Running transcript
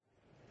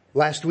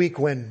Last week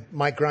when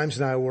Mike Grimes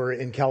and I were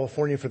in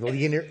California for the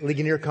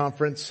Ligonier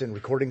Conference and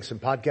recording some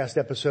podcast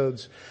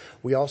episodes,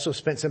 we also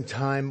spent some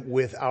time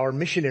with our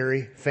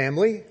missionary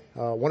family,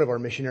 one of our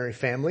missionary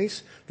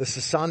families, the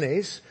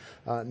Sasanes,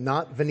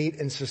 not Vineet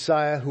and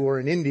Sasaya who are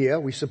in India.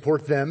 We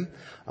support them,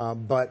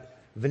 but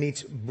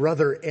Vineet's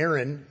brother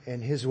Aaron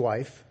and his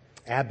wife,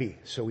 Abby.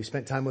 So we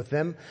spent time with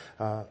them.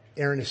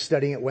 Aaron is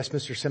studying at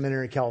Westminster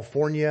Seminary,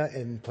 California,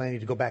 and planning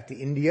to go back to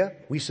India.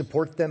 We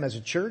support them as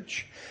a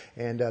church,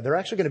 and they're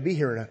actually going to be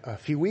here in a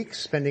few weeks,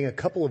 spending a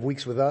couple of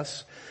weeks with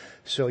us,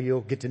 so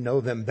you'll get to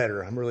know them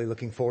better. I'm really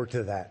looking forward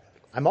to that.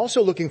 I'm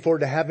also looking forward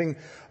to having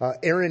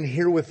Aaron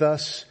here with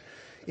us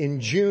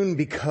in June,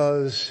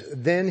 because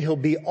then he'll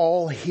be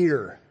all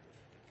here.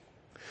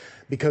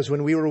 Because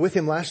when we were with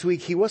him last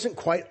week, he wasn't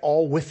quite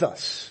all with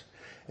us.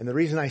 And the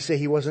reason I say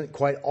he wasn't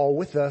quite all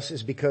with us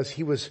is because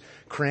he was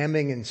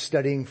cramming and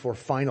studying for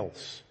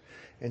finals.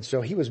 And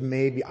so he was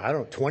maybe,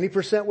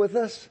 20% with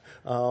us.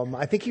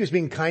 I think he was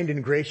being kind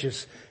and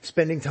gracious,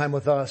 spending time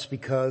with us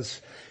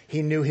because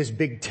he knew his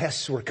big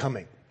tests were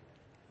coming.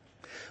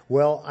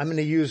 Well, I'm going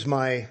to use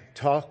my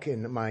talk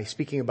and my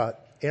speaking about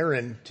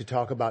Aaron to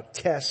talk about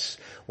tests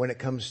when it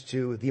comes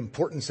to the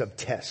importance of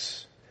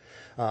tests.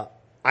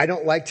 I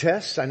don't like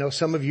tests. I know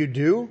some of you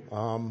do.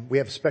 We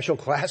have a special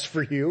class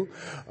for you.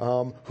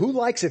 Who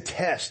likes a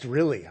test,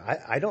 really?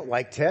 I don't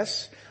like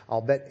tests.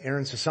 I'll bet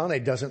Aaron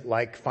Sasane doesn't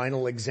like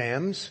final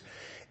exams,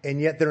 and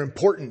yet they're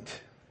important.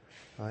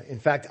 In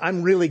fact,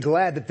 I'm really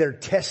glad that they're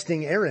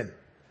testing Aaron,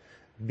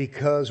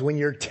 because when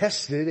you're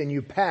tested and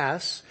you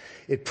pass,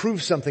 it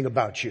proves something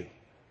about you.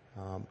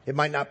 It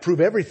might not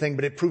prove everything,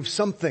 but it proves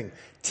something.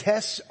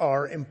 Tests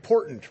are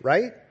important,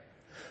 right?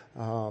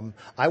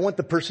 I want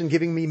the person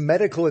giving me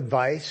medical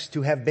advice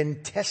to have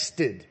been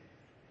tested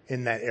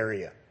in that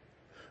area.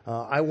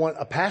 I want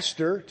a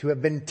pastor to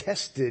have been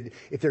tested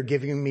if they're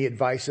giving me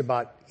advice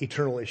about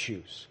eternal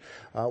issues.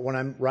 When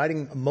I'm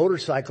riding a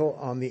motorcycle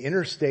on the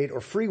interstate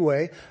or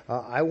freeway,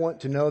 I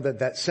want to know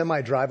that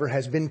semi-driver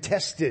has been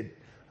tested.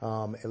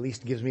 At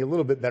least gives me a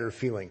little bit better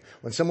feeling.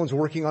 When someone's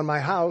working on my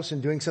house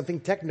and doing something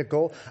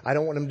technical, I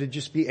don't want them to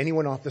just be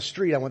anyone off the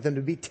street. I want them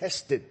to be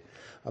tested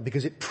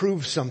because it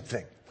proves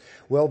something.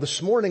 Well,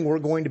 this morning we're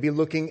going to be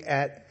looking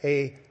at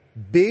a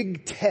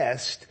big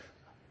test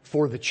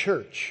for the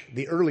church,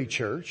 the early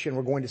church, and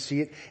we're going to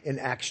see it in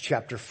Acts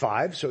chapter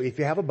 5. So if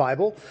you have a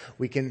Bible,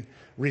 we can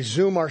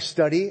resume our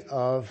study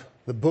of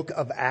the book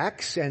of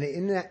Acts. And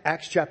in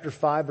Acts chapter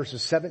 5,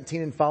 verses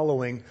 17 and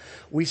following,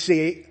 we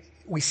see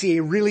a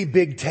really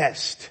big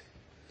test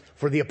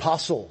for the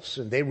apostles,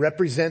 and they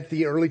represent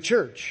the early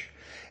church.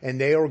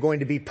 And they are going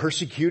to be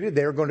persecuted.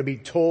 They are going to be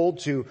told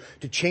to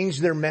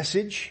change their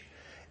message.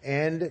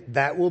 And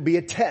that will be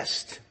a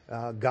test.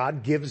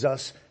 God gives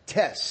us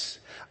tests.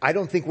 I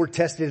don't think we're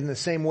tested in the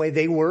same way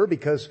they were,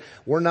 because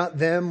we're not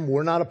them.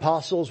 We're not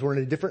apostles. We're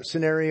in a different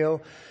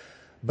scenario.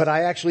 But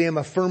I actually am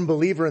a firm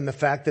believer in the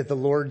fact that the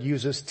Lord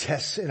uses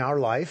tests in our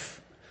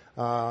life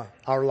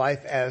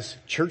as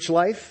church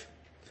life,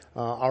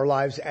 our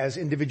lives as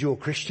individual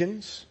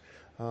Christians.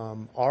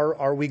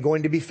 Are we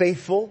going to be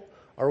faithful?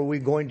 Are we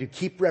going to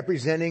keep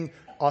representing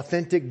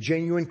authentic,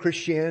 genuine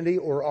Christianity,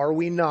 or are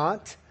we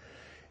not?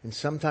 And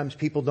sometimes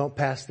people don't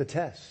pass the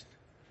test.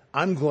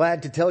 I'm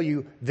glad to tell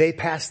you they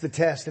passed the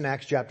test in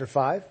Acts chapter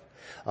 5.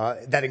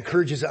 That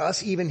encourages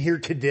us even here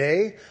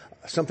today.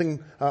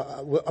 Something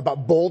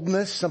about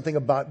boldness, something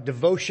about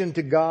devotion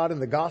to God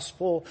and the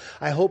gospel.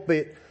 I hope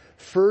it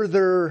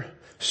further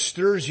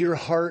stirs your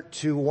heart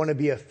to want to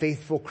be a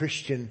faithful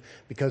Christian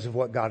because of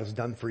what God has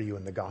done for you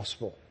in the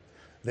gospel.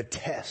 The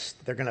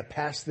test. They're going to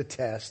pass the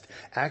test.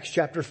 Acts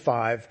chapter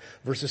 5,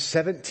 verses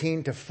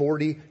 17 to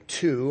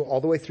 42,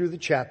 all the way through the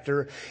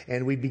chapter.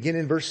 And we begin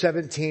in verse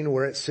 17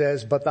 where it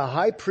says, "But the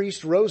high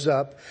priest rose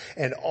up,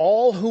 and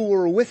all who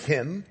were with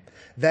him,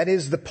 that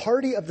is the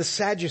party of the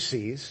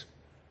Sadducees,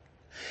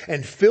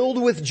 and filled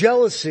with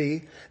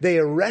jealousy, they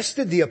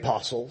arrested the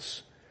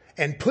apostles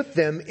and put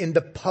them in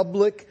the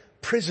public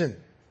prison."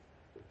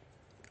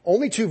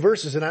 Only 2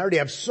 verses, and I already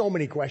have so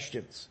many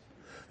questions.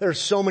 There are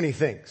so many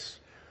things.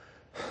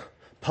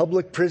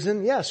 Public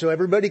prison, yeah, so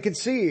everybody can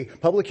see.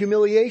 Public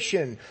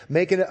humiliation,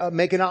 make an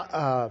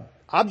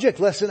object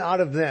lesson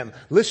out of them.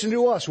 Listen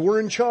to us, we're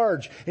in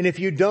charge. And if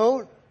you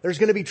don't, there's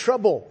going to be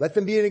trouble. Let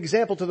them be an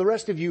example to the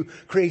rest of you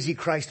crazy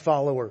Christ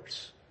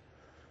followers.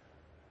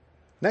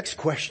 Next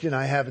question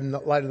I have in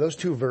light of those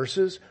 2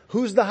 verses,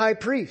 who's the high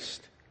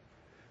priest?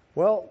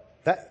 Well,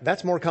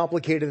 that's more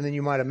complicated than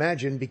you might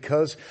imagine,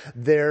 because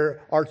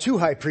there are 2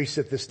 high priests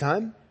at this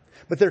time.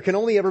 But there can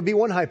only ever be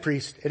 1 high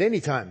priest at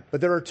any time.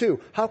 But there are 2.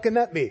 How can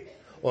that be?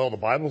 Well, the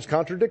Bible's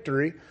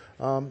contradictory.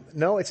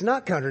 No, it's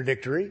not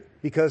contradictory,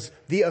 because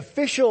the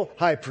official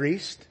high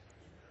priest,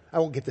 I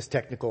won't get this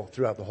technical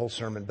throughout the whole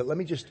sermon, but let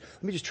me just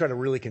try to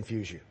really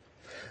confuse you.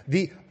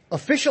 The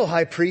official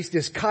high priest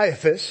is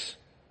Caiaphas,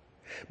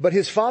 but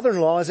his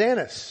father-in-law is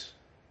Annas.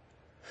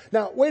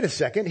 Now, wait a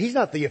second. He's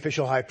not the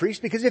official high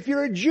priest, because if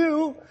you're a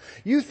Jew,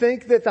 you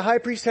think that the high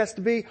priest has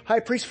to be high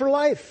priest for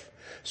life.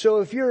 So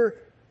if you're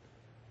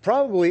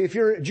Probably, if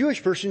you're a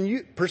Jewish person,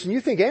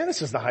 you think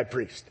Annas is the high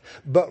priest.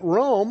 But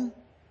Rome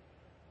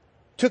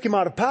took him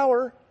out of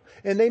power,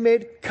 and they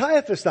made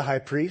Caiaphas the high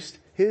priest,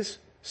 his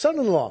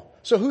son-in-law.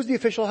 So who's the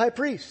official high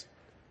priest?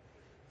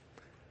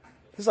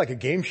 This is like a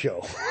game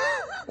show.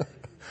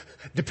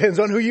 Depends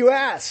on who you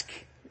ask.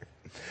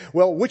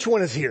 Well, which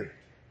one is here?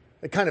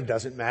 It kind of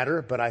doesn't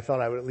matter, but I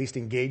thought I would at least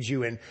engage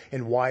you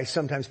in why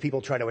sometimes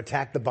people try to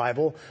attack the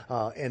Bible,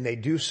 and they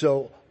do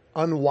so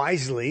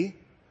unwisely.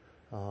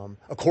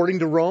 According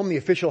to Rome, the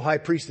official high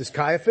priest is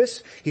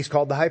Caiaphas. He's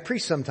called the high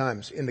priest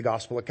sometimes in the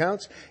gospel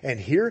accounts. And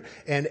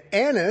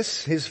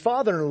Annas, his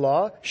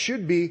father-in-law,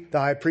 should be the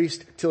high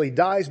priest till he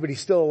dies, but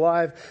he's still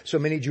alive. So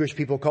many Jewish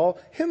people call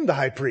him the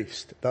high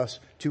priest. Thus,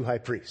 two high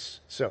priests.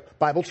 So,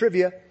 Bible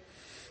trivia.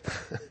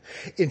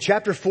 In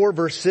chapter 4,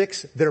 verse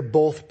 6, they're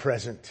both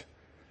present.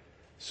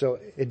 So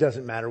it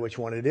doesn't matter which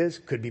one it is.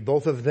 Could be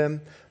both of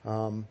them.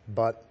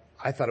 But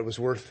I thought it was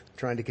worth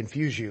trying to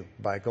confuse you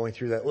by going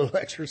through that little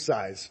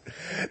exercise.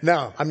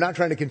 Now, I'm not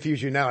trying to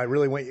confuse you now. I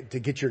really want to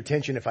get your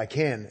attention if I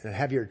can and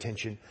have your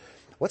attention.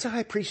 What's a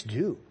high priest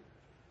do?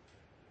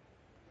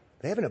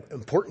 They have an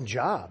important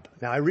job.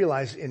 Now, I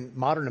realize in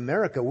modern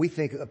America, we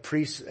think of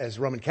priests as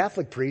Roman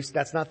Catholic priests.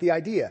 That's not the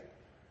idea.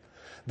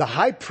 The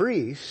high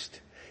priest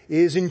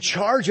is in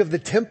charge of the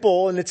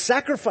temple and its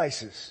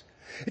sacrifices.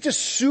 It's a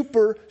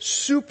super,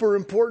 super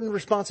important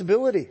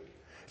responsibility.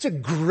 It's a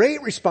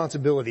great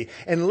responsibility.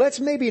 And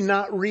let's maybe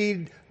not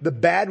read the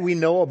bad we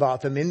know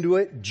about them into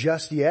it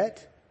just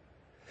yet.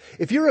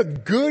 If you're a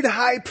good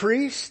high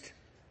priest,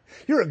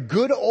 you're a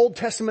good Old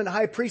Testament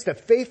high priest, a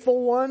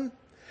faithful one,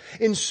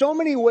 in so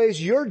many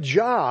ways your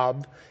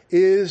job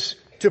is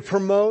to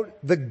promote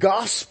the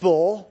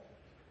gospel,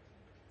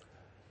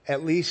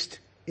 at least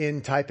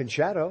in type and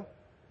shadow,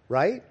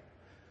 right?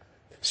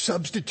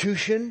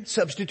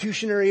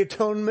 Substitutionary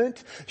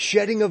atonement,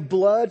 shedding of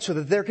blood so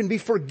that there can be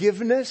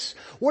forgiveness.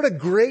 What a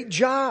great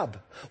job.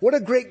 What a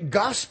great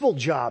gospel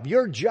job.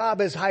 Your job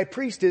as high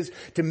priest is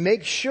to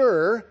make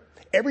sure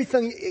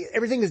everything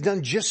is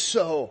done just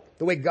so,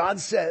 the way God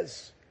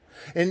says.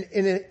 And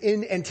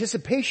in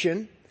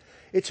anticipation,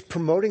 it's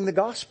promoting the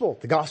gospel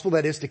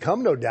that is to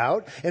come, no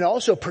doubt, and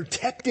also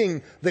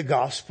protecting the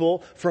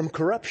gospel from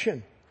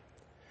corruption.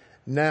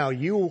 Now,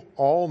 you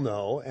all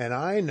know, and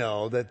I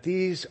know, that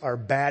these are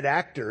bad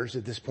actors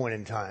at this point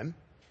in time.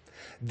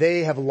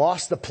 They have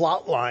lost the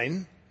plot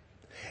line,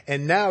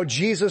 and now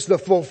Jesus, the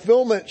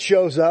fulfillment,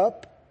 shows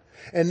up,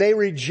 and they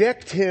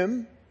reject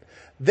him.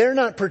 They're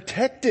not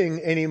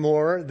protecting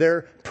anymore,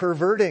 they're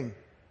perverting.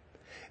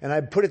 And I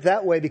put it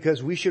that way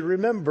because we should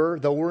remember,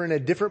 though we're in a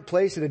different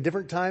place at a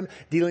different time,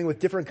 dealing with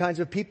different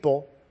kinds of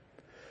people,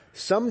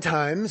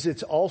 sometimes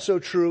it's also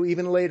true,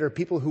 even later,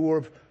 people who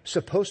were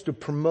supposed to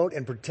promote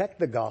and protect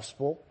the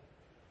gospel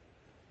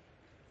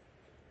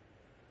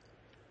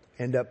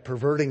end up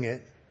perverting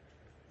it,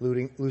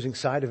 losing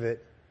sight of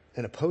it,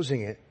 and opposing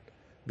it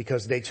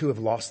because they too have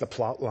lost the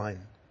plot line.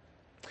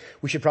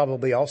 We should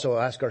probably also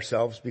ask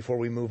ourselves before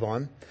we move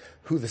on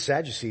who the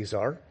Sadducees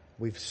are.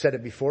 We've said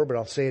it before, but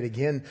I'll say it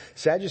again.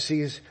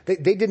 Sadducees,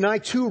 they deny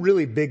two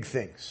really big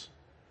things.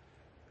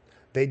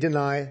 They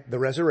deny the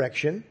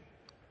resurrection,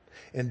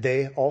 and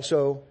they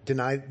also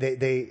deny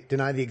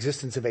the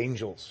existence of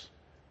angels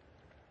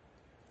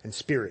and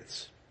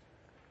spirits.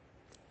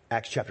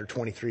 Acts chapter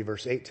 23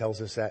 verse 8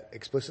 tells us that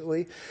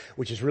explicitly,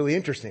 which is really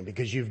interesting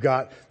because you've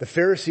got the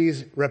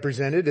Pharisees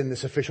represented in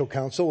this official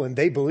council, and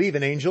they believe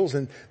in angels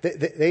and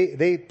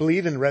they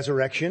believe in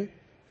resurrection.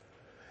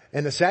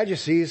 And the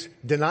Sadducees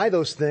deny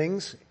those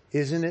things.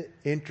 Isn't it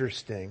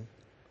interesting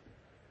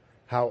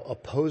how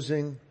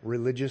opposing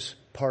religious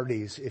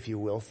parties, if you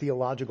will,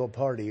 theological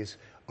parties,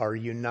 are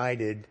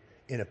united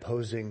in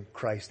opposing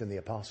Christ and the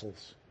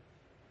apostles?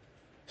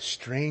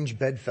 Strange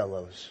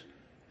bedfellows.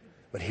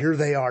 But here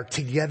they are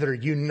together,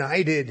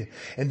 united,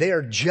 and they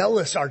are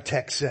jealous, our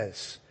text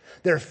says.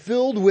 They're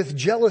filled with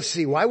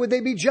jealousy. Why would they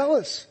be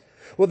jealous?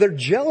 Well, they're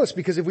jealous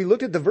because if we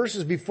looked at the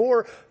verses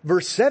before,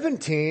 verse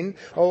 17,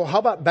 how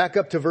about back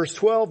up to verse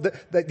 12,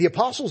 that the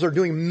apostles are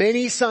doing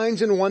many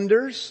signs and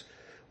wonders.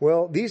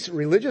 Well, these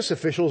religious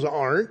officials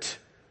aren't.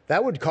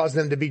 That would cause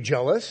them to be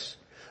jealous.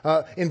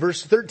 In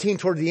verse 13,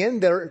 toward the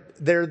end,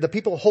 the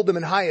people hold them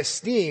in high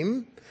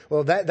esteem.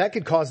 Well, that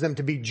could cause them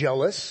to be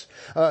jealous.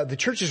 The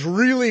church is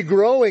really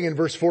growing in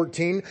verse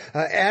 14,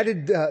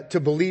 added to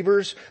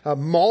believers,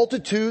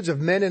 multitudes of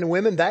men and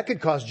women. That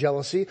could cause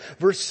jealousy.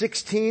 Verse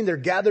 16, they're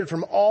gathered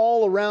from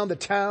all around the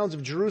towns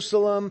of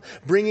Jerusalem,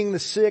 bringing the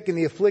sick and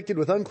the afflicted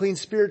with unclean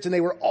spirits, and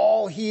they were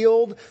all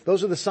healed.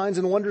 Those are the signs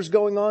and wonders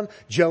going on.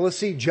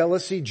 Jealousy,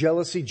 jealousy,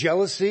 jealousy,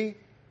 jealousy.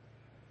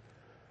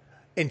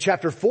 In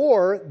chapter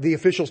 4, the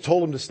officials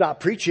told them to stop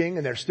preaching,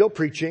 and they're still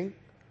preaching.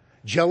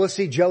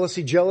 Jealousy,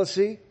 jealousy,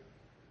 jealousy.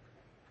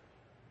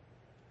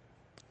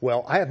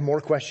 Well, I have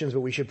more questions, but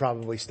we should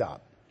probably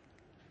stop.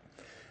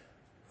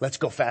 Let's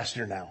go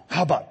faster now.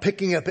 How about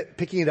picking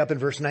it up in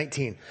verse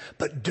 19?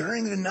 But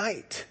during the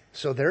night,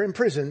 so they're in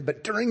prison,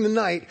 but during the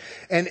night,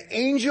 an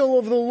angel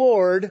of the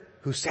Lord,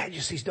 who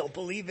Sadducees don't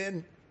believe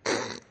in,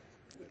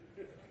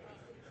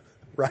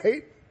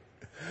 right?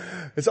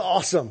 It's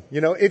awesome.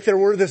 If there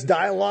were this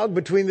dialogue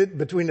between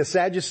the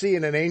Sadducee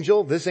and an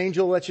angel, this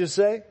angel, let's just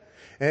say,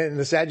 and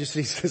the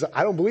Sadducee says,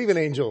 I don't believe in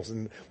angels.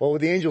 And what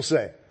would the angel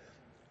say?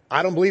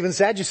 I don't believe in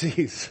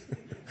Sadducees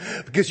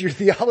because your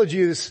theology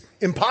is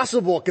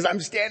impossible because I'm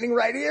standing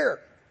right here.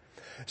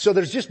 So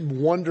there's just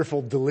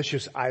wonderful,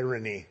 delicious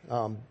irony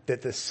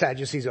that the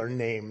Sadducees are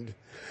named.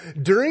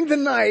 During the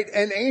night,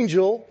 an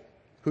angel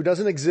who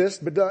doesn't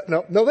exist, but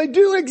no, they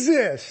do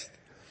exist.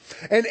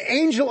 An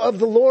angel of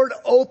the Lord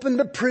opened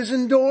the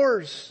prison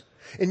doors.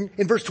 In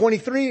verse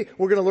 23,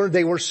 we're going to learn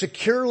they were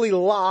securely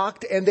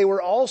locked and they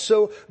were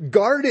also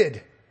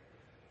guarded,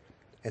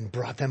 and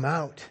brought them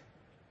out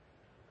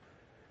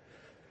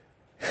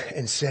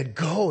and said,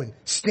 go and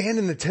stand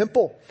in the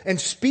temple and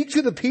speak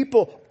to the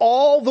people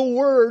all the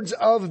words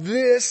of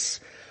this.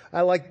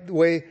 I like the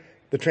way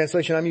the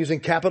translation I'm using,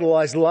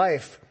 capitalized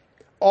life.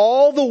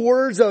 All the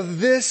words of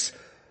this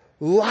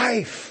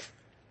life.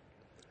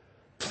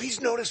 Please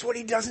notice what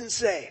he doesn't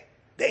say.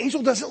 The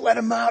angel doesn't let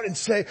him out and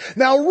say,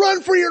 now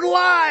run for your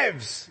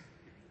lives.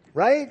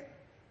 Right?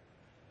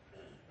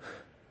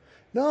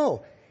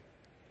 No.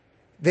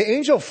 The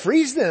angel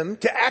frees them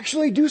to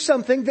actually do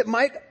something that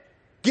might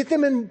get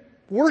them in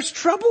worse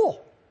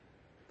trouble.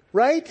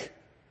 Right?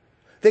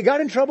 They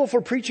got in trouble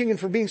for preaching and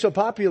for being so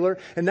popular,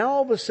 and now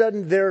all of a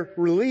sudden they're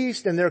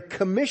released and they're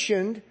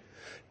commissioned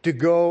to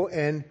go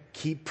and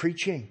keep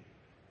preaching.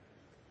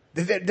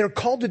 They're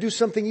called to do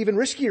something even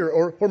riskier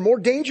or more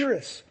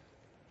dangerous.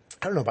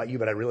 I don't know about you,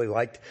 but I really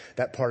liked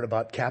that part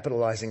about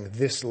capitalizing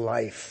this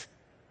life.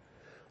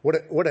 What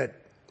a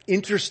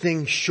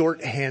interesting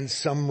shorthand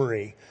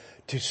summary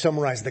to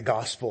summarize the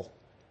gospel.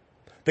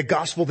 The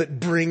gospel that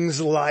brings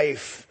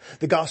life.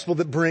 The gospel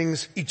that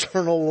brings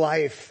eternal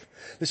life.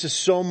 This is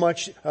so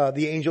much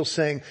the angel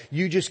saying,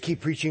 you just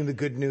keep preaching the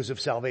good news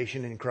of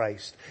salvation in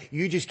Christ.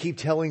 You just keep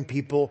telling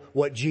people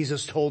what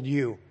Jesus told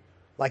you.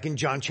 Like in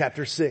John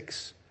chapter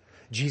 6.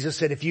 Jesus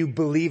said, if you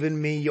believe in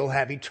me, you'll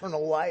have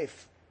eternal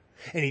life.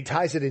 And he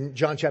ties it in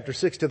John chapter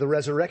 6 to the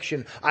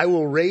resurrection. I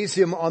will raise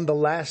him on the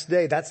last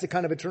day. That's the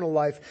kind of eternal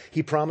life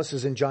he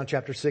promises in John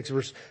chapter 6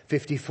 verse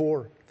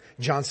 54.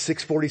 John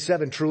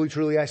 6:47, truly,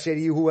 truly, I say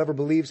to you, whoever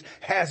believes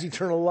has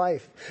eternal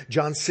life.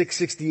 John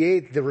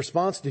 6:68, the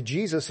response to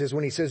Jesus is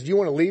when he says, do you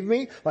want to leave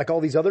me like all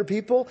these other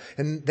people?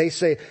 And they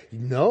say,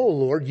 no,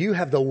 Lord, you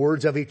have the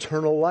words of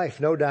eternal life.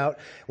 No doubt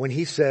when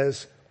he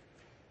says,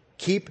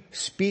 keep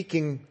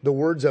speaking the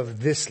words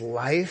of this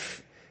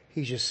life,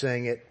 he's just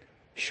saying it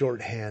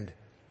shorthand,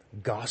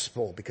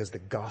 gospel, because the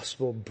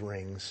gospel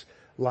brings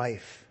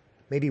life.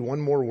 Maybe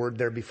one more word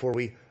there before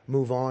we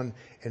move on,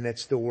 and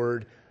that's the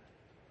word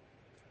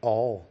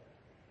all.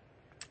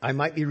 I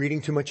might be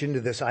reading too much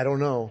into this, I don't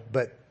know,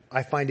 but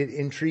I find it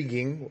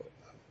intriguing.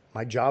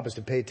 My job is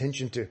to pay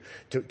attention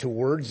to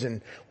words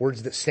and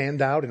words that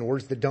stand out and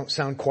words that don't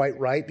sound quite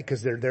right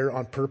because they're there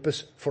on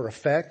purpose for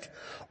effect.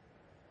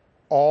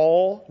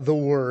 All the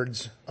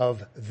words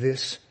of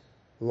this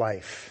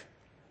life.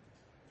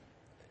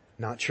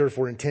 Not sure if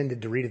we're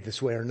intended to read it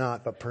this way or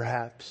not, but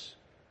perhaps.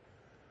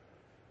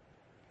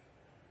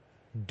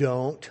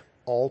 Don't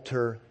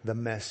alter the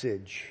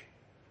message.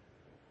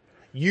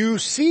 You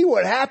see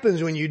what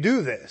happens when you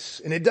do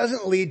this, and it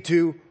doesn't lead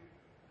to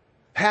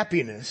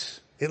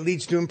happiness. It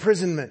leads to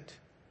imprisonment.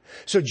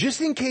 So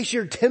just in case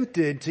you're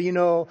tempted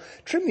to,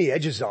 trim the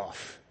edges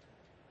off.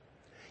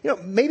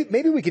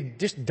 Maybe we could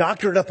just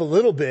doctor it up a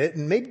little bit,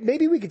 and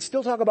maybe we could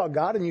still talk about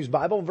God and use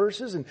Bible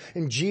verses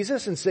and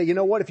Jesus and say, you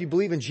know what, if you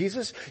believe in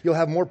Jesus, you'll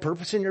have more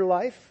purpose in your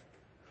life.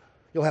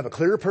 You'll have a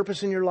clearer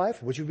purpose in your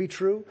life, which would be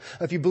true.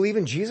 If you believe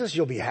in Jesus,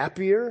 you'll be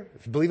happier.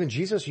 If you believe in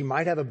Jesus, you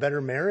might have a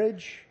better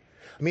marriage.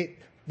 I mean,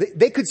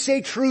 they could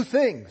say true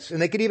things,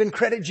 and they could even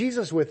credit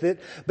Jesus with it,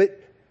 but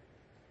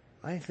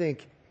I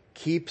think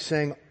keep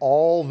saying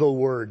all the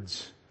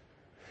words.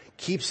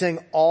 Keep saying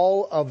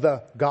all of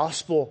the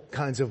gospel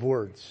kinds of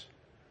words.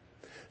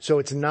 So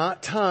it's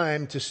not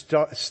time to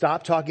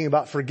stop talking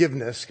about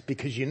forgiveness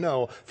because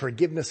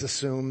forgiveness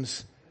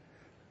assumes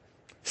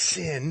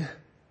sin.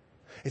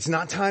 It's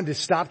not time to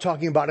stop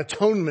talking about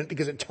atonement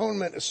because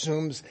atonement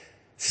assumes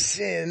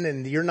sin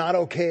and you're not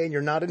okay and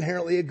you're not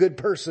inherently a good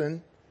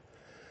person.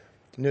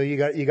 No, you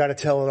got to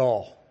tell it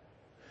all.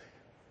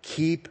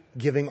 Keep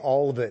giving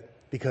all of it.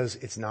 Because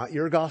it's not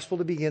your gospel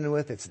to begin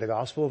with. It's the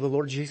gospel of the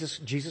Lord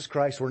Jesus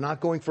Christ. We're not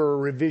going for a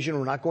revision.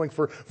 We're not going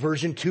for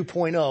version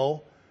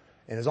 2.0.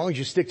 And as long as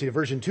you stick to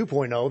version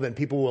 2.0, then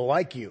people will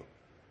like you.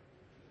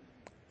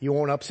 You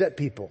won't upset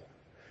people.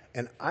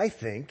 And I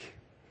think,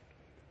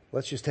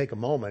 let's just take a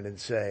moment and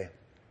say,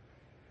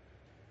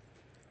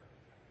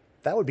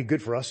 that would be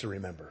good for us to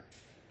remember.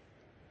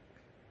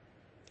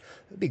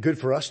 It'd be good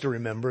for us to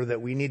remember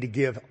that we need to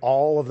give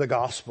all of the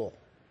gospel.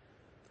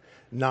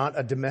 Not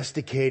a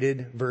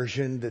domesticated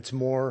version that's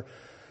more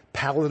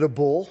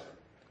palatable,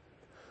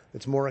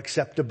 that's more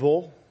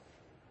acceptable.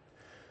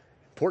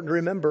 Important to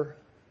remember,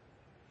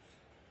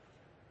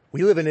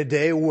 we live in a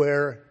day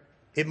where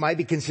it might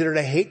be considered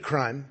a hate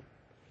crime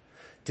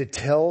to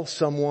tell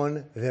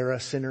someone they're a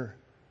sinner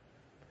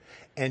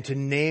and to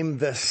name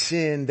the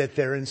sin that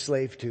they're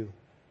enslaved to.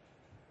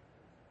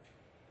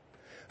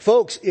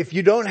 Folks, if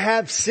you don't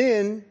have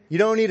sin, you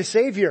don't need a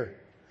Savior.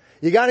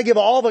 You got to give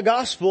all the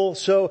gospel.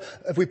 So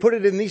if we put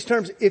it in these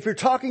terms, if you're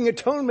talking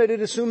atonement, it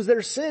assumes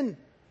there's sin.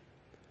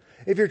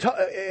 If you're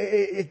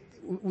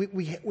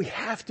we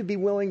have to be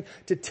willing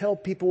to tell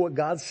people what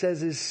God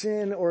says is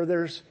sin, or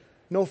there's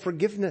no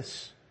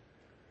forgiveness.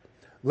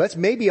 Let's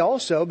maybe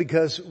also,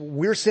 because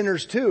we're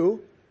sinners too,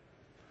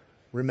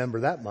 remember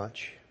that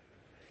much.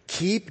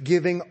 Keep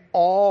giving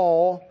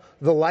all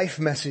the life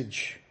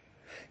message.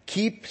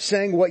 Keep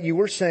saying what you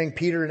were saying,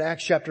 Peter, in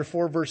Acts chapter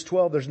 4, verse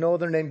 12. There's no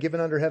other name given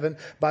under heaven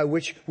by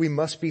which we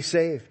must be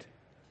saved.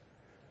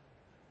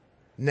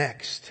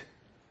 Next,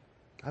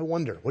 I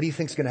wonder, what do you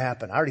think is going to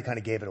happen? I already kind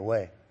of gave it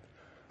away.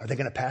 Are they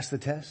going to pass the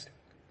test?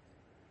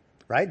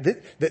 Right?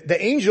 The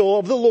angel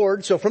of the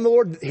Lord, so from the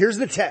Lord, here's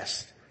the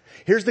test.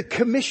 Here's the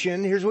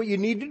commission. Here's what you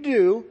need to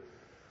do.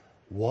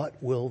 What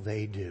will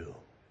they do?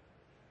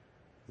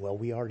 Well,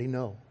 we already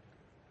know.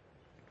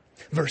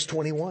 Verse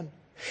 21.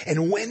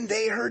 And when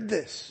they heard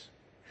this,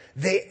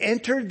 they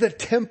entered the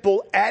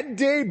temple at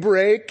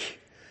daybreak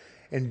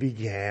and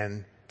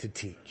began to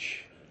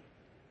teach.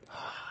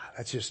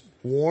 That just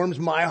warms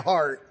my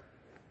heart,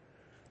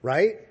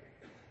 right?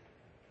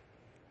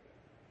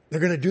 They're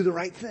going to do the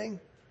right thing.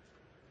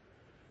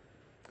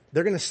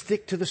 They're going to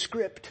stick to the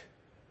script.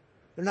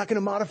 They're not going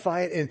to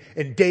modify it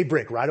in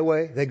daybreak right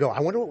away. They go, I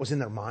wonder what was in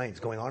their minds,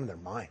 going on in their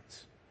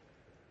minds.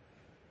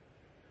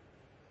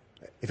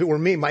 If it were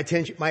me, my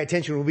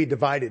attention would be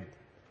divided.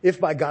 If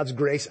by God's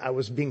grace I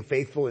was being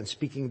faithful and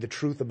speaking the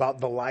truth about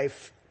the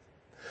life,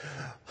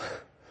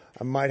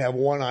 I might have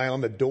one eye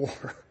on the door.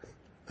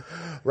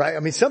 Right?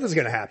 I mean, something's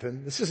going to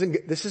happen. This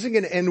isn't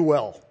going to end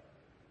well,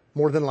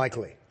 more than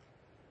likely.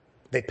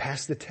 They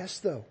passed the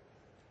test though.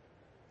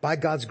 By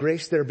God's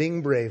grace, they're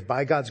being brave.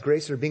 By God's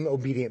grace, they're being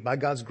obedient. By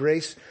God's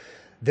grace,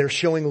 they're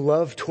showing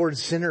love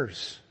towards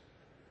sinners,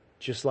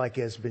 just like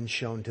has been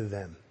shown to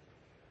them.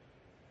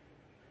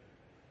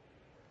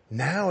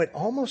 Now it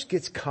almost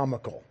gets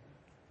comical.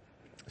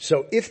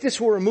 So if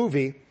this were a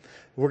movie,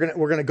 we're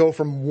going to go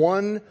from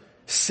one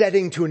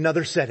setting to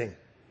another setting.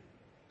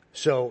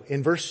 So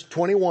in verse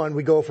 21,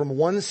 we go from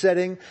one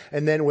setting,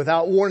 and then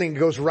without warning, it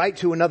goes right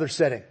to another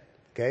setting.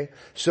 Okay?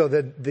 So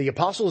the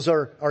apostles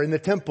are in the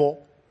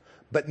temple,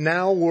 but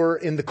now we're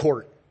in the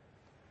court.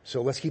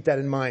 So let's keep that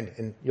in mind,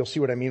 and you'll see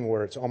what I mean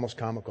where it's almost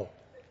comical.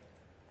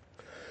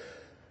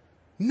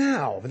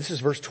 Now, this is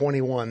verse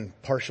 21,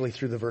 partially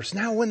through the verse.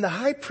 Now when the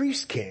high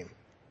priest came,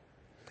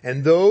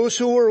 and those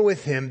who were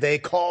with him, they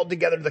called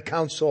together the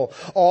council,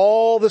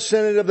 all the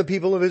senate of the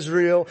people of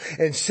Israel,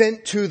 and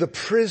sent to the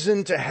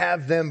prison to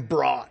have them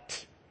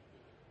brought.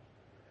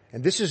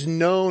 And this is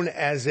known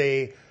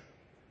in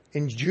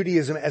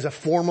Judaism as a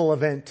formal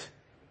event.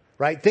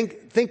 Right?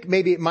 Think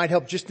maybe it might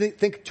help. Just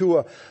think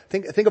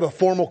of a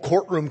formal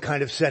courtroom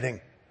kind of setting.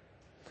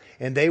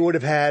 And they would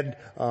have had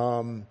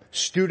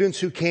students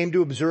who came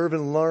to observe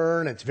and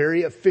learn. It's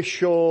very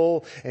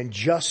official and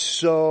just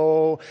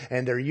so.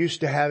 And they're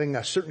used to having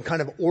a certain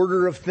kind of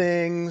order of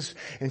things.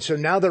 And so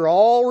now they're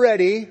all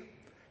ready,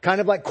 kind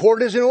of like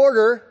court is in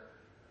order.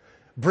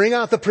 Bring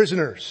out the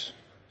prisoners.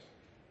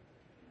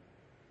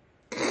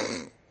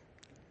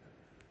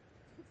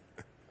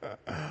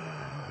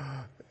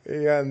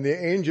 Yeah, and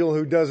the angel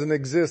who doesn't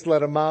exist let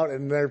them out,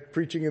 and they're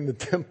preaching in the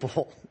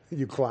temple.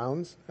 You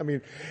clowns. I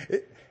mean,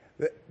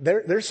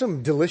 there's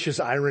some delicious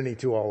irony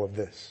to all of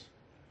this.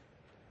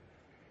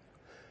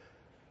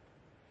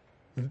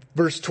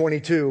 Verse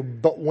 22,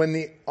 but when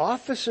the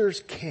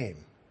officers came,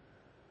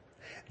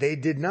 they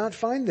did not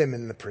find them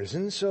in the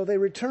prison, so they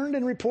returned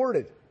and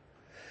reported,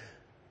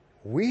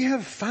 we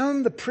have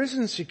found the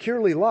prison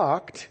securely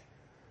locked.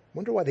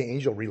 Wonder why the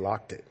angel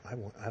relocked it.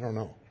 I don't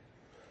know.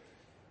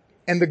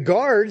 And the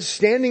guards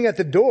standing at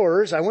the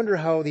doors, I wonder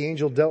how the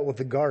angel dealt with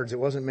the guards. It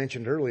wasn't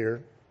mentioned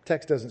earlier.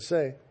 Text doesn't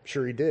say. I'm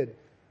sure he did.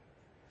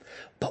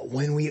 But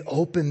when we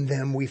opened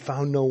them, we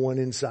found no one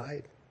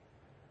inside.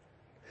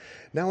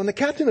 Now when the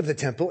captain of the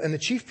temple and the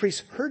chief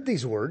priests heard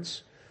these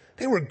words,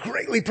 they were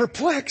greatly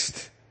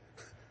perplexed.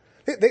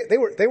 They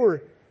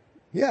were,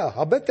 yeah,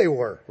 I'll bet they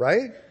were,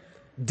 right?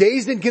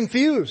 Dazed and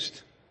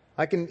confused.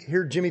 I can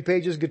hear Jimmy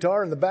Page's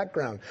guitar in the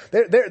background.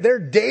 They're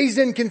dazed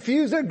and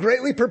confused. They're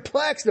greatly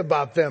perplexed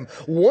about them,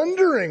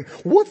 wondering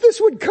what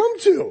this would come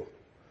to.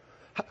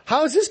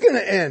 How is this going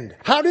to end?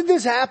 How did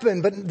this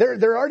happen? But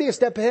they're already a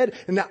step ahead.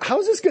 And now, how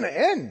is this going to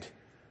end?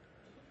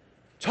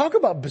 Talk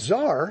about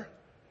bizarre.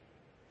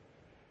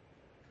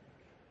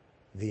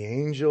 The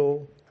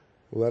angel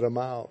let them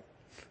out.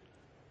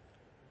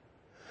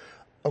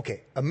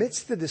 Okay,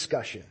 amidst the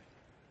discussion,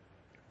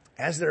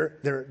 as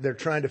they're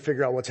trying to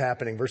figure out what's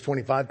happening, verse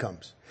 25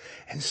 comes.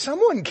 And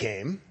someone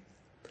came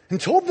and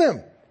told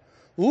them,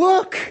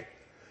 look.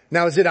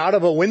 Now, is it out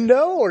of a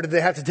window, or did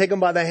they have to take them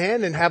by the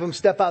hand and have them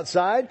step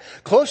outside?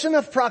 Close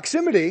enough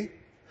proximity.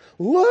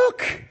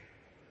 Look,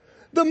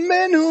 the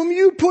men whom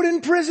you put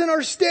in prison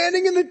are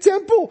standing in the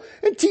temple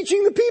and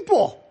teaching the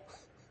people.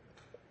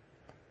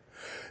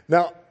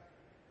 Now,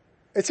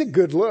 it's a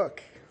good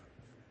look.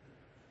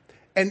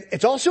 And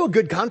it's also a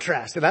good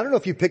contrast. And I don't know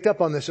if you picked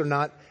up on this or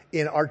not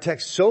in our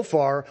text so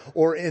far,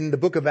 or in the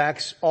book of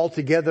Acts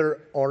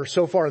altogether, or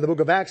so far in the book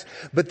of Acts,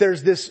 but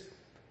there's this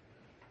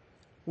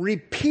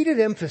repeated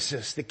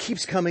emphasis that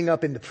keeps coming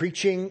up in the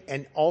preaching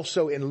and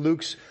also in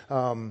Luke's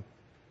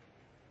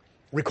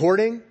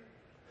recording.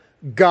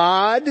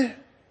 God,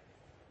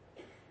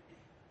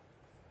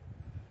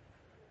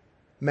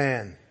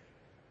 man.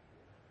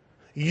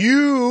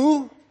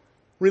 You,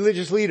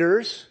 religious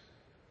leaders,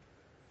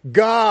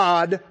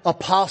 God,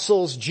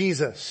 apostles,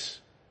 Jesus.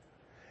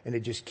 And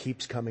it just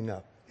keeps coming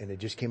up. And it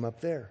just came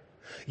up there.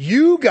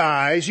 You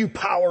guys, you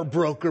power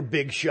broker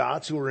big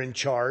shots who are in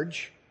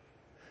charge,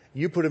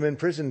 you put them in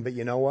prison, but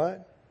you know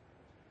what?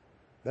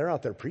 They're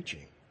out there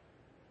preaching.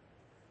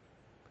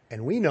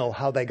 And we know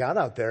how they got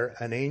out there.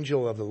 An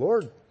angel of the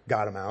Lord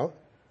got them out.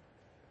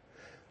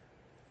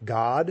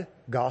 God,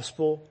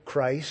 gospel,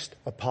 Christ,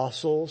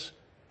 apostles,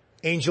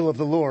 angel of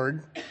the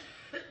Lord,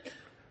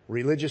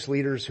 religious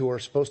leaders who are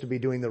supposed to be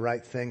doing the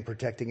right thing,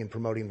 protecting and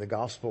promoting the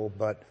gospel,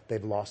 but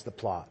they've lost the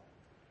plot.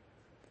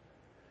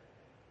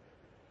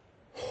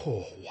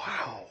 Oh,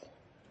 wow.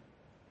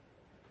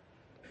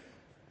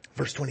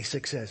 Verse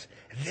 26 says,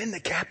 then the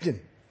captain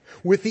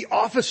with the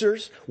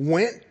officers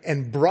went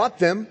and brought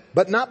them,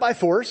 but not by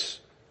force.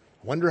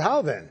 Wonder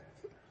how then?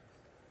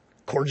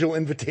 Cordial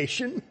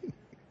invitation?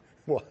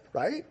 Well,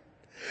 right?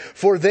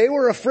 For they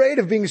were afraid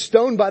of being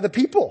stoned by the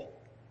people.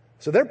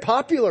 So they're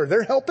popular.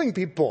 They're helping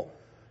people.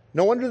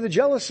 No wonder the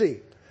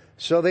jealousy.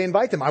 So they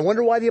invite them. I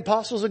wonder why the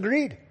apostles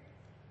agreed.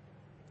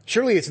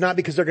 Surely it's not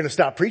because they're going to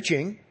stop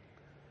preaching.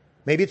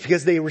 Maybe it's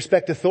because they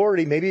respect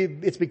authority. Maybe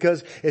it's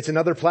because it's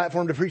another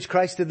platform to preach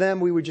Christ to them.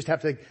 We would just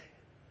have to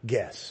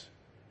guess.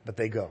 But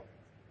they go.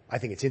 I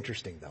think it's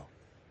interesting though.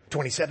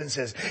 27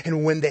 says,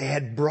 and when they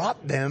had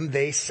brought them,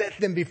 they set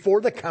them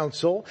before the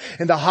council,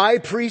 and the high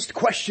priest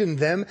questioned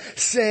them,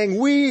 saying,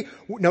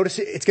 notice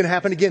it's going to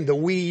happen again, the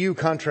you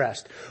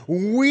contrast.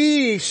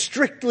 We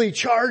strictly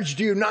charged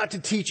you not to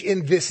teach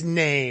in this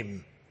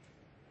name.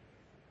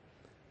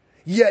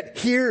 Yet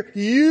here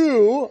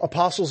you,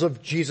 apostles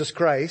of Jesus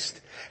Christ,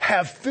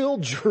 have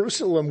filled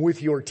Jerusalem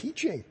with your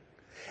teaching,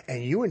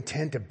 and you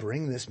intend to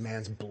bring this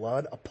man's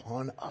blood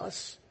upon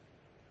us.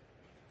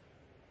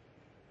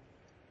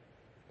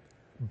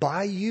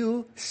 By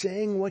you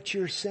saying what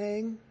you're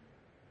saying,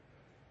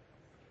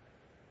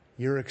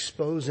 you're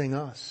exposing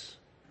us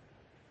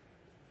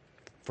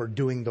for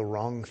doing the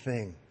wrong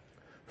thing,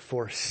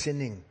 for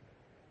sinning,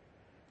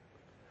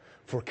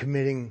 for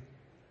committing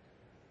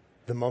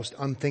the most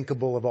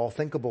unthinkable of all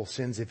thinkable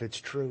sins if it's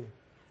true.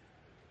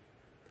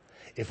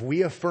 If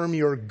we affirm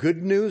your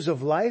good news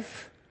of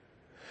life,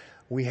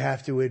 we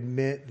have to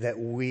admit that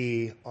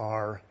we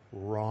are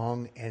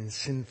wrong and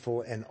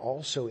sinful and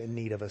also in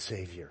need of a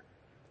Savior.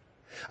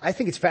 I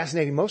think it's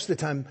fascinating. Most of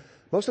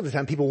the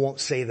time people won't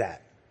say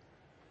that.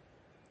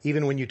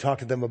 Even when you talk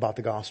to them about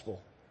the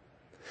gospel.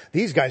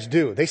 These guys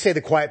do. They say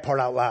the quiet part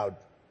out loud.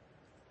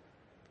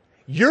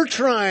 You're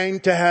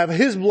trying to have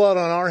His blood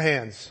on our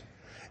hands.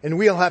 And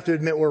we'll have to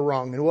admit we're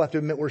wrong. And we'll have to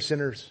admit we're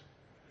sinners.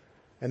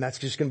 And that's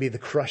just going to be the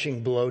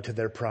crushing blow to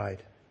their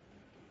pride.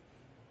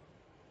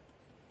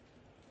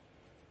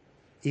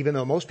 Even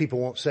though most people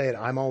won't say it,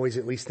 I'm always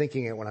at least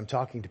thinking it when I'm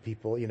talking to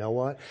people. You know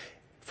what?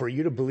 For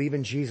you to believe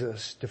in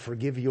Jesus, to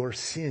forgive your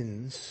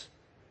sins,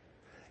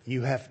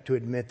 you have to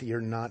admit that you're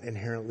not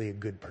inherently a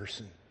good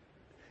person.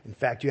 In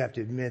fact, you have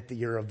to admit that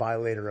you're a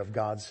violator of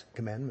God's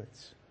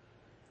commandments.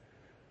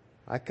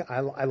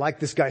 I like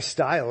this guy's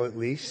style, at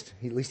least.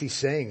 At least he's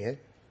saying it.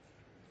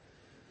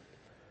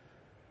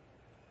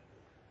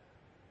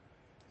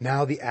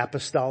 Now the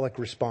apostolic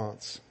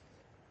response.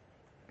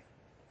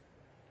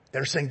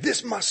 They're saying,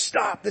 this must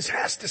stop. This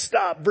has to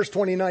stop. Verse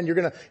 29, you're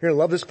gonna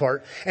love this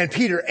part. And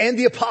Peter and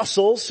the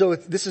apostles, so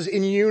this is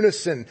in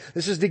unison.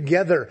 This is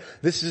together.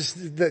 This is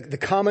the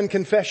common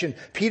confession.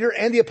 Peter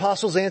and the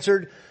apostles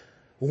answered,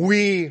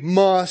 we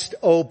must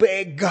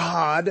obey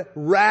God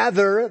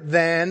rather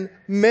than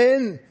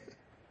men.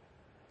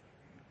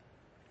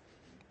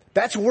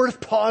 That's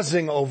worth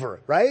pausing over,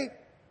 right?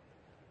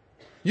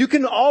 You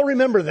can all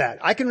remember that.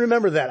 I can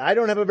remember that. I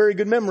don't have a very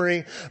good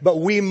memory, but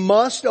we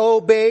must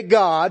obey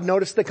God.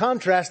 Notice the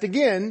contrast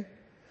again,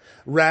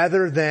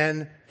 rather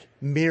than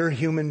mere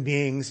human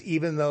beings,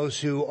 even those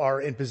who are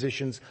in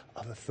positions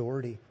of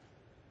authority.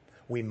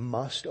 We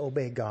must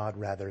obey God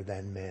rather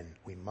than men.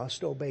 We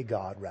must obey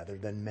God rather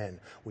than men.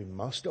 We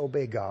must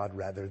obey God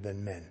rather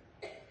than men.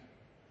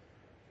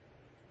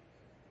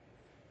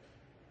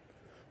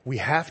 We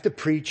have to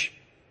preach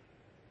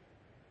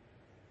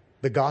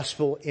the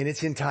gospel in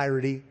its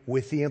entirety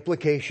with the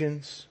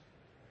implications,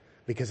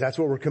 because that's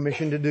what we're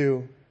commissioned to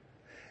do.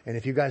 And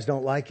if you guys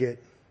don't like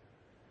it,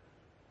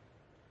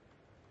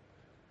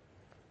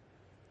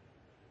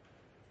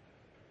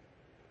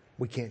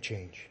 we can't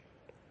change.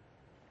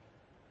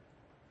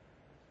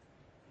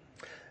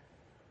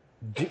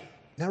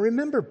 Now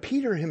remember,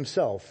 Peter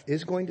himself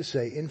is going to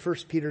say in 1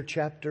 Peter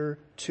chapter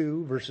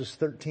 2, verses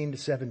 13 to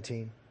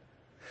 17,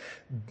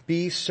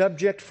 be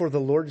subject for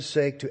the Lord's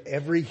sake to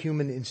every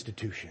human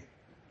institution.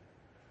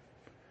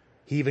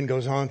 He even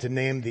goes on to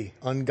name the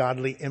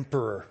ungodly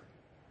emperor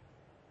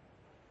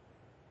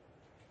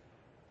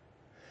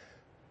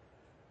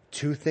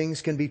two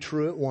things can be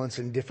true at once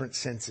in different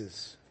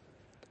senses.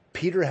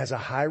 Peter has a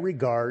high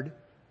regard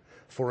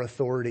for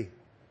authority,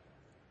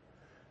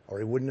 or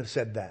he wouldn't have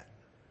said that.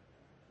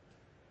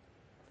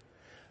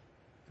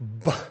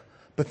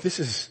 But this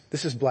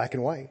is black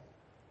and white.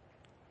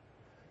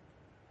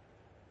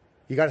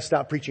 You got to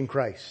stop preaching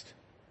Christ.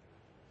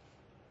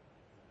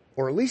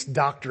 Or at least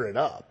doctor it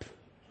up.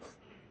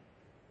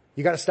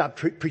 You got to stop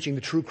preaching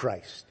the true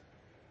Christ.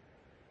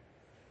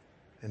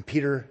 And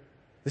Peter,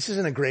 this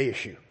isn't a gray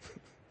issue.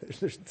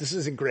 This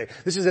isn't gray.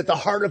 This is at the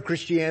heart of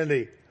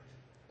Christianity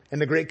and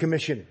the Great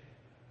Commission.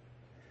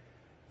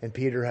 And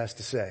Peter has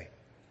to say,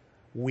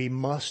 we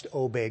must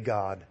obey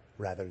God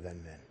rather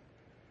than men.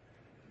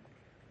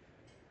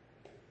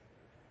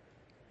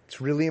 It's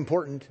really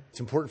important. It's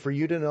important for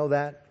you to know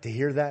that, to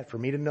hear that, for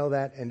me to know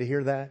that, and to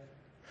hear that.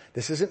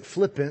 This isn't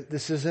flippant.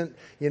 This isn't,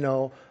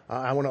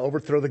 I want to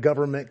overthrow the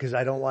government because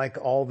I don't like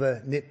all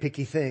the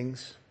nitpicky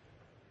things.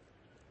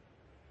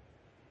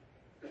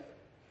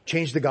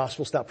 Change the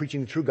gospel, stop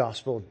preaching the true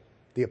gospel.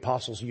 The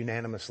apostles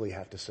unanimously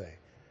have to say,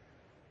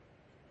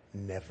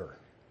 never.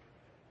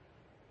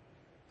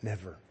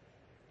 Never.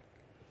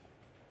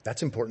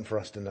 That's important for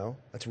us to know.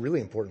 That's really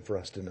important for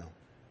us to know.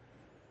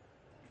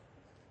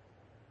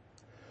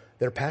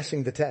 They're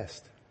passing the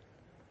test.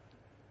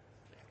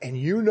 And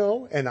you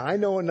know, and I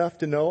know enough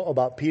to know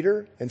about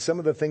Peter and some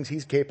of the things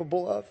he's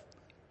capable of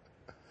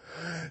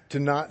to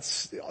not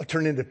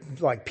turn into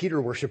like Peter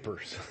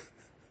worshipers.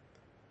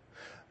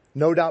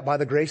 No doubt by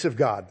the grace of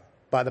God,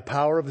 by the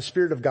power of the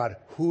Spirit of God,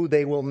 who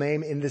they will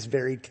name in this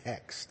very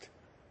text.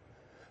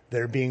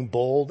 They're being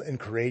bold and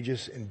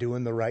courageous and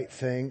doing the right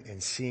thing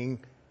and seeing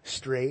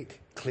straight,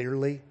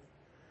 clearly.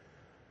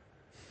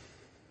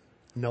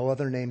 No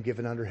other name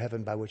given under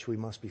heaven by which we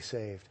must be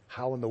saved.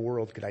 How in the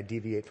world could I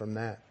deviate from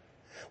that?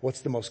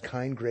 What's the most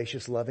kind,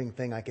 gracious, loving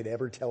thing I could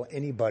ever tell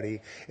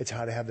anybody? It's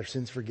how to have their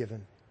sins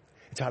forgiven.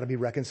 It's how to be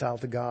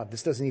reconciled to God.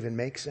 This doesn't even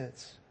make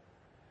sense.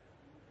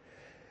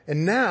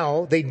 And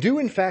now they do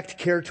in fact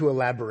care to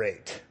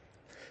elaborate.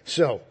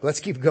 So let's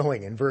keep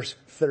going in verse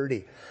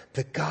 30.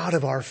 The God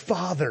of our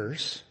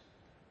fathers.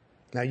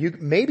 Now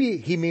maybe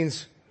he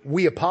means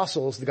we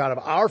apostles, the God of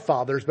our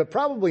fathers, but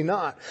probably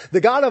not. The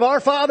God of our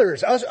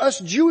fathers, us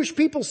Jewish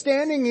people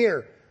standing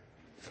here.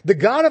 The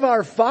God of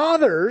our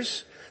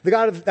fathers,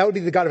 that would be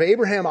the God of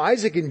Abraham,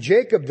 Isaac, and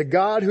Jacob, the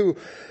God who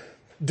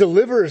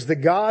delivers, the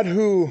God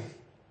who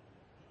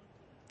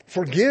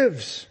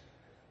forgives.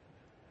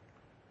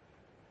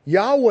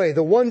 Yahweh,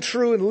 the one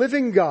true and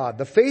living God,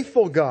 the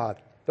faithful God,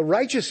 the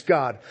righteous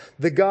God,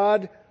 the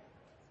God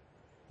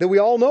that we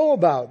all know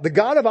about. The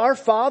God of our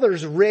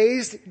fathers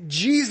raised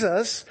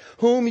Jesus,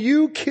 whom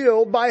you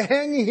killed by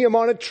hanging him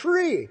on a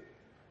tree.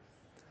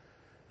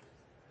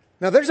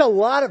 Now there's a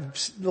lot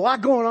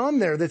going on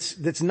there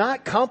that's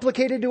not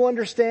complicated to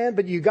understand,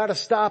 but you got to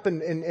stop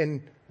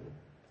and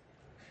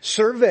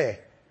survey.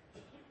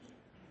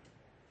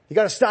 You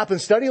got to stop and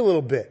study a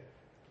little bit.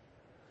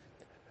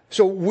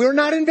 So we're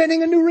not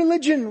inventing a new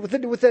religion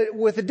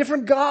with a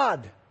different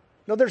God.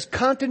 No, there's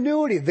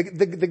continuity.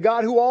 The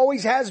God who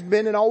always has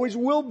been and always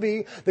will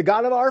be, the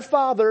God of our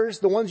fathers,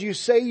 the ones you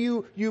say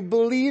you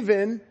believe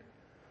in,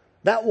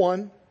 that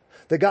one.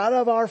 The God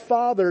of our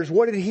fathers,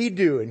 what did he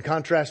do in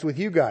contrast with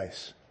you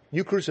guys?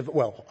 You crucified,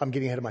 well, I'm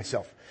getting ahead of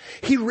myself.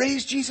 He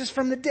raised Jesus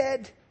from the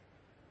dead.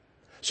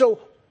 So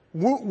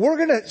we're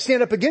going to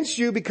stand up against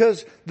you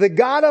because the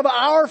God of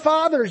our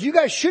fathers, you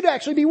guys should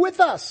actually be with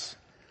us.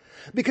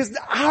 Because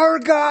our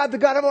God, the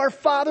God of our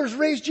fathers,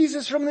 raised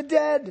Jesus from the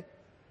dead.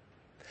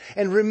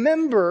 And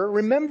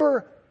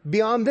remember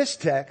beyond this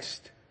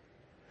text,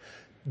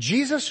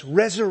 Jesus'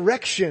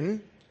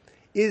 resurrection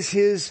is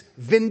his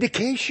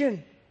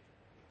vindication.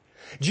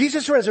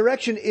 Jesus'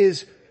 resurrection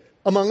is,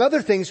 among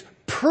other things,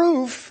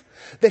 proof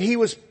that he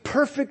was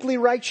perfectly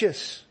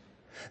righteous.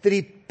 That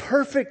he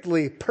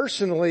perfectly,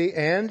 personally,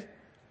 and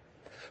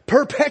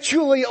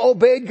perpetually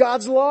obeyed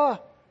God's law.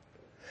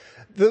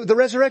 The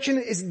resurrection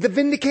is the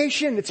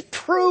vindication. It's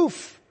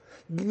proof.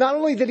 Not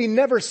only did he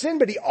never sin,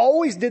 but he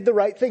always did the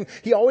right thing.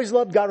 He always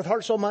loved God with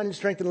heart, soul, mind, and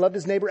strength, and loved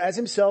his neighbor as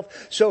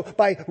himself. So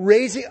by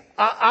raising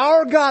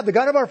our God, the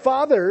God of our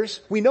fathers,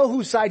 we know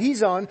whose side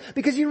he's on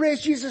because he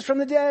raised Jesus from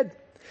the dead.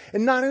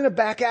 And not in a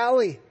back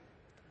alley.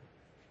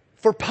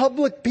 For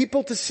public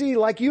people to see,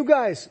 like you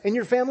guys and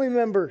your family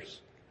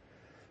members.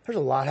 There's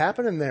a lot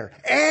happening there.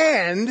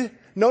 And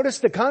notice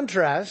the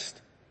contrast.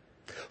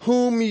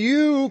 Whom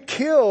you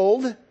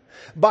killed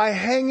by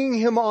hanging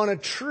him on a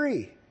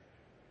tree.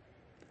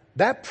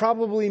 That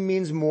probably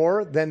means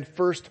more than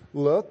first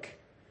look,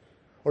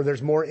 or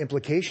there's more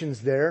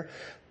implications there.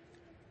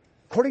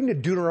 According to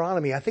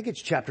Deuteronomy, I think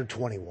it's chapter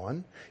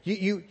 21,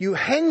 you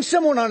hang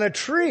someone on a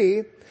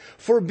tree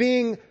for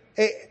being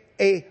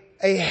a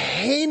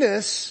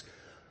heinous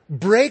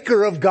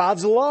breaker of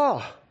God's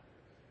law.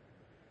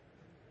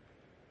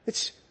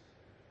 It's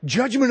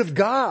judgment of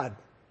God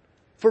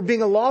for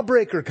being a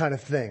lawbreaker kind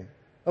of thing,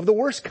 of the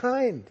worst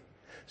kind.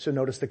 So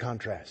notice the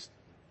contrast.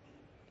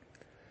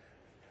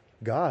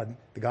 God,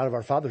 the God of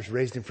our fathers,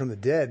 raised him from the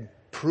dead.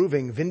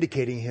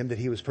 vindicating him that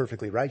he was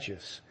perfectly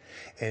righteous.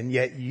 And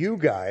yet you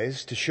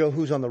guys, to show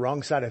who's on the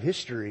wrong side of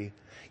history,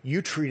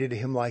 you treated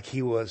him like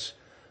he was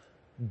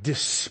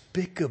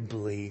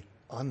despicably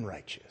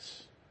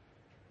unrighteous.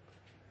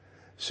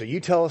 So you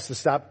tell us to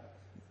stop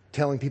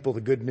telling people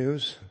the good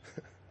news.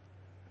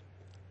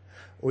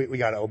 We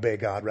got to obey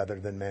God rather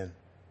than men.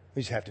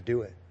 We just have to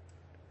do it.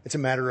 It's a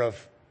matter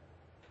of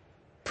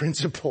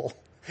principle.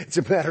 It's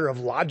a matter of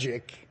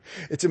logic.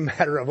 It's a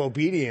matter of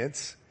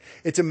obedience.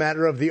 It's a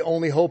matter of the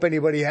only hope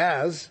anybody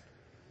has.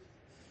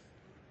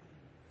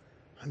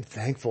 I'm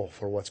thankful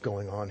for what's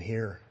going on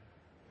here.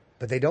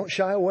 But they don't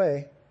shy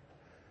away.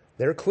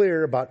 They're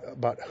clear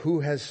about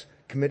who has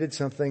committed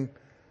something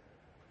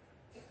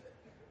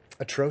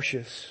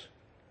atrocious.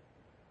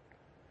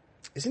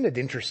 Isn't it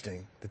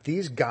interesting that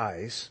these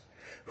guys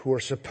who are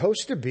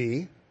supposed to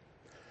be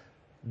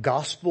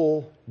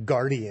gospel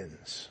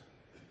guardians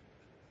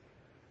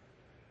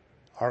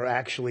are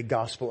actually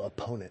gospel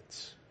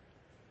opponents?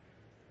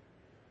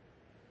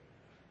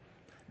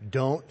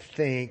 Don't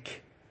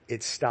think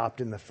it stopped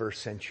in the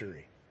first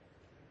century.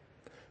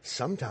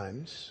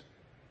 Sometimes,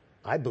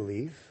 I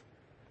believe,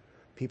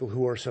 people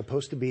who are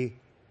supposed to be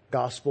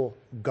gospel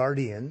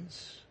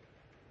guardians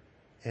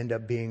end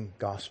up being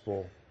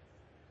gospel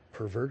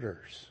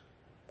perverters.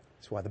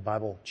 That's why the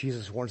Bible,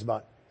 Jesus warns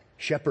about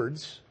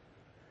shepherds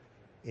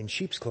in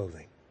sheep's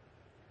clothing.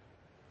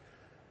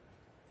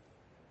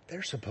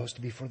 They're supposed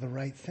to be for the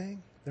right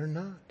thing. They're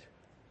not.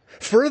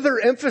 To further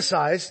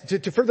emphasize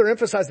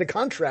the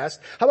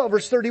contrast, how about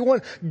verse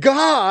 31?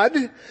 God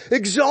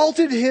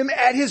exalted him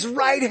at his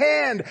right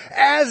hand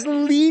as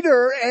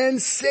leader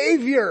and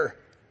savior.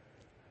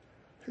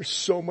 There's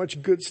so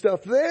much good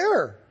stuff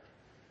there.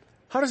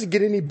 How does it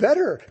get any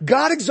better?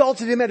 God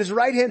exalted him at his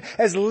right hand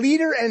as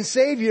leader and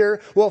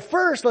savior. Well,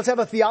 first, let's have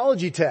a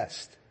theology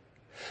test.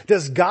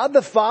 Does God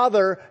the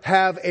Father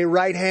have a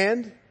right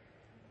hand?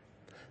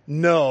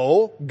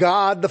 No,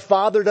 God the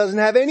Father doesn't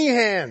have any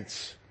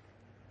hands.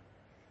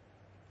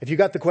 If you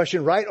got the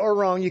question right or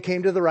wrong, you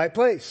came to the right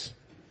place.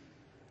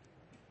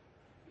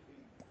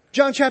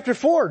 John chapter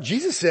 4,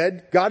 Jesus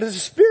said, God is a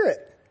spirit.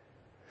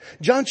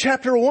 John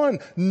chapter 1,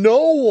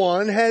 no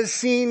one has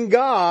seen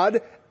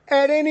God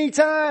at any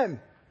time.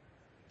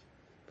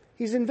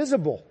 He's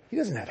invisible. He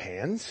doesn't have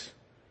hands.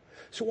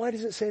 So why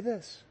does it say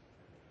this?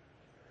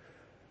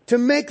 To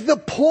make the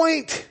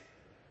point,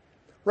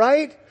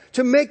 right?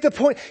 To make the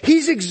point.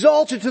 He's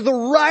exalted to the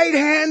right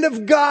hand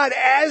of God,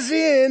 as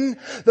in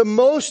the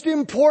most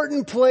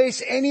important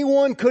place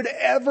anyone could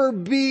ever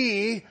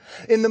be,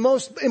 in the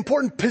most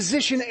important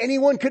position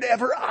anyone could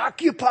ever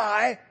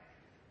occupy.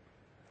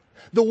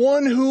 The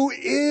one who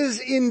is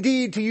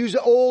indeed, to use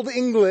old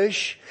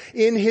English,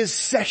 in his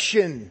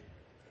session,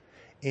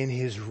 in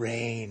his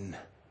reign.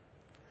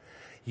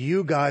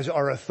 You guys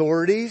are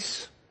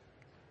authorities,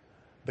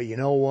 but you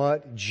know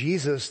what?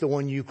 Jesus, the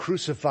one you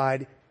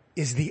crucified,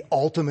 is the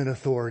ultimate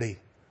authority,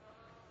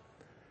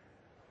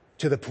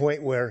 to the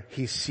point where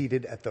he's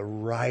seated at the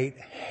right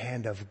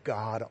hand of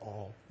God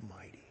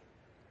Almighty.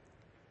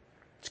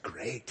 It's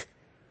great.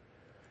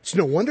 It's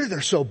no wonder they're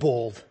so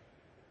bold.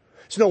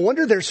 It's no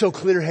wonder they're so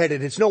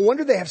clear-headed. It's no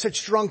wonder they have such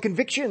strong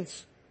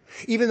convictions,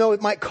 even though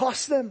it might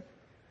cost them,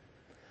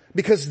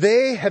 because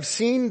they have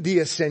seen the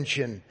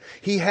ascension.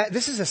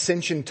 This is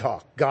ascension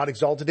talk. God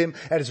exalted him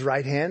at his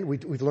right hand.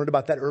 We've learned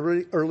about that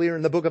earlier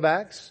in the book of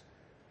Acts.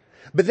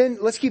 But then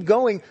let's keep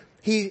going.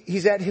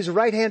 He's at his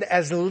right hand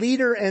as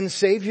leader and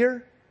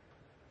savior.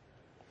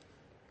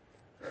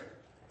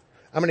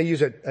 I'm going to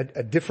use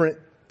a different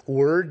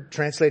word,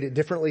 translate it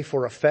differently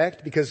for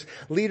effect, because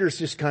leader is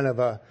just kind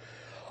of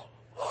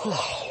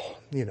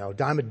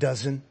dime a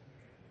dozen.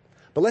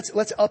 But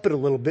let's up it a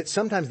little bit.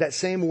 Sometimes that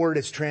same word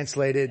is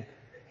translated,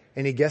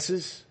 any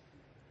guesses?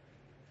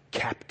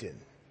 Captain.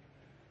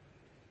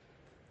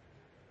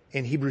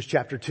 In Hebrews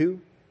chapter 2,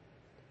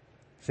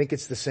 I think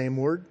it's the same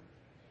word.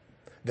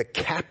 The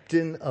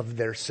captain of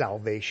their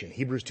salvation.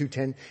 Hebrews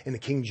 2:10 in the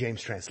King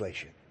James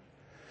translation.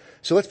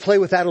 So let's play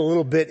with that a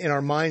little bit in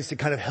our minds to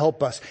kind of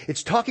help us.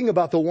 It's talking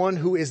about the one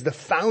who is the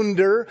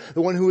founder,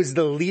 the one who is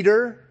the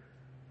leader,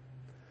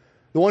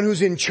 the one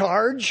who's in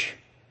charge.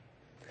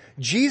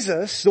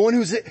 Jesus, the one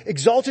who's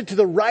exalted to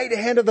the right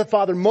hand of the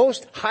Father,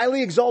 most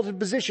highly exalted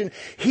position.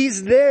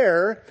 He's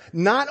there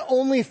not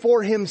only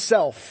for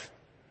himself.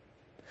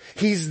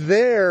 He's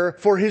there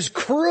for his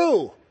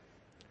crew.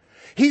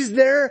 He's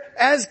there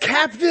as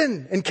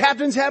captain, and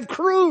captains have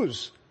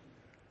crews.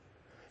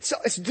 So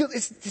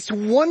it's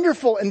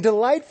wonderful and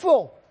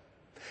delightful.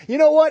 You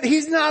know what?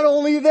 He's not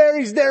only there,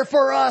 he's there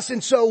for us,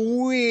 and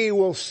so we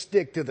will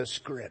stick to the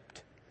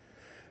script.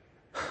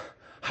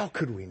 How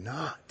could we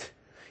not?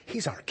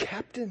 He's our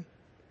captain.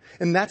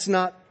 And that's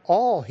not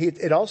all.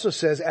 It also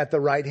says at the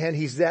right hand,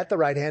 he's at the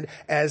right hand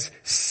as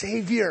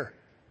Savior.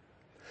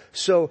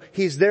 So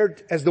he's there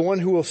as the one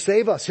who will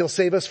save us. He'll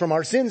save us from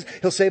our sins.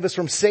 He'll save us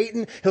from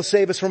Satan. He'll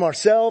save us from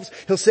ourselves.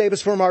 He'll save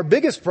us from our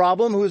biggest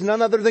problem, who is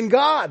none other than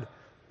God.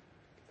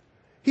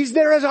 He's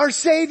there as our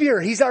Savior.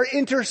 He's our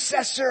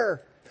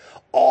intercessor.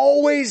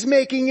 always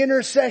making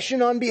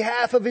intercession on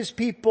behalf of his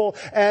people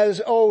as,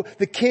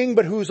 the king,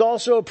 but who's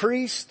also a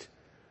priest,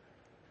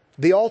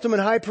 the ultimate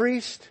high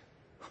priest.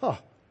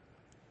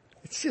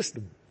 It's just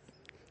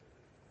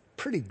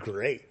pretty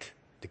great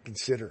to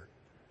consider.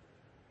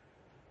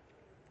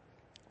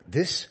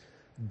 This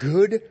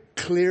good,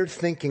 clear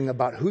thinking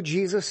about who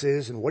Jesus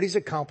is and what he's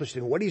accomplished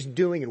and what he's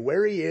doing and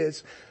where he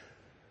is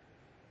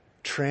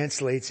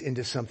translates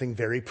into something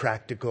very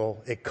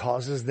practical. It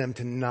causes them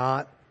to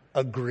not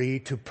agree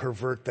to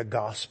pervert the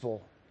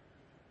gospel.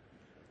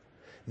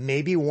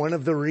 Maybe one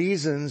of the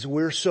reasons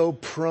we're so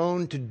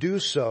prone to do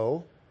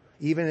so,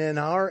 even in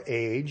our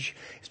age,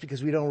 is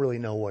because we don't really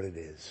know what it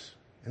is.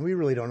 And we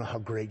really don't know how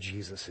great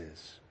Jesus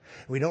is.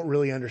 We don't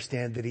really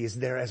understand that he is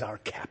there as our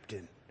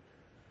captain,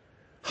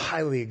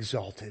 highly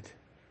exalted.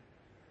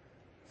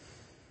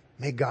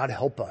 May God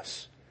help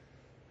us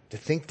to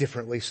think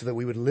differently so that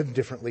we would live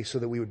differently, so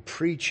that we would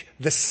preach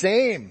the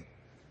same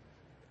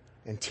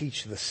and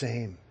teach the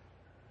same.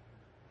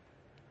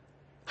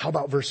 How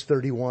about verse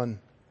 31?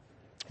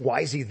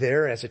 Why is he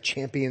there as a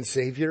champion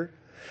savior?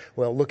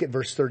 Well, look at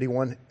verse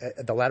 31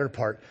 at the latter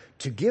part.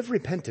 To give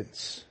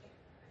repentance.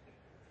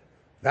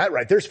 That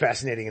right there's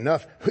fascinating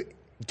enough.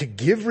 To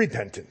give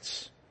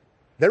repentance.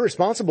 They're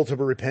responsible to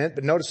repent,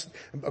 but notice,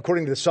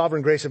 according to the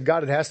sovereign grace of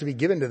God, it has to be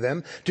given to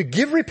them. To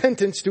give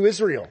repentance to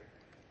Israel.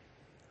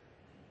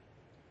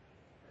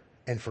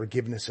 And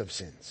forgiveness of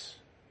sins.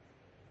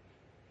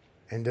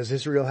 And does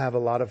Israel have a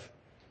lot of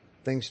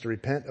things to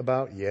repent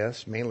about?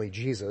 Yes, mainly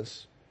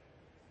Jesus.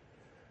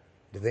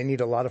 Do they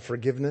need a lot of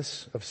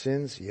forgiveness of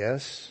sins?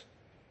 Yes,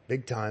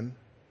 big time.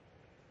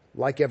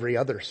 Like every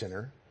other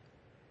sinner.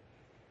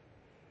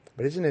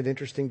 But isn't it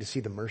interesting to see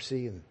the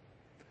mercy and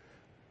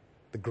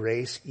the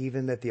grace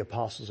even that the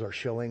apostles are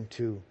showing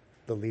to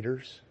the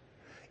leaders?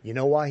 You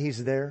know why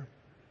he's there?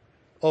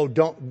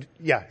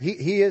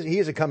 He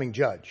is a coming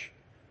judge.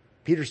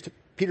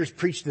 Peter's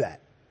preached that.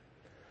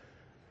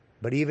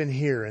 But even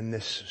here in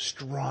this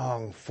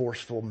strong,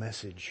 forceful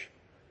message,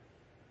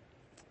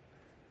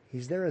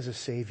 he's there as a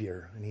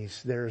savior, and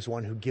he's there as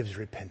one who gives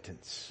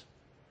repentance.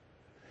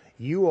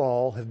 You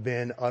all have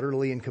been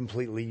utterly and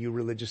completely, you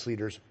religious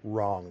leaders,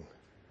 wrong.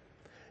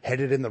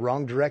 Headed in the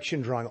wrong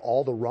direction, drawing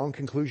all the wrong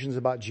conclusions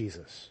about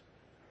Jesus.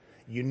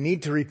 You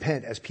need to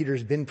repent, as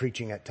Peter's been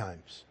preaching at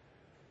times.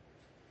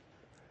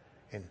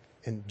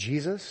 And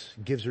Jesus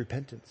gives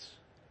repentance.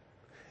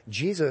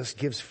 Jesus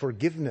gives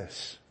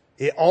forgiveness.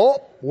 We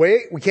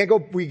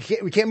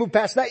can't move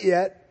past that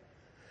yet.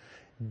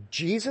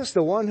 Jesus,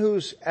 the one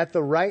who's at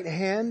the right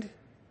hand,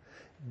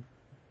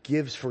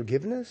 gives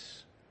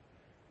forgiveness.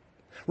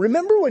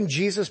 Remember when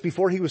Jesus,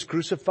 before he was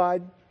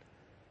crucified,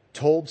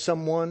 told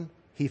someone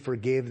he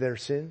forgave their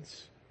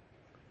sins?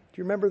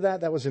 Do you remember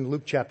that? That was in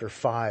Luke chapter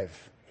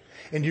 5.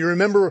 And do you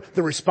remember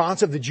the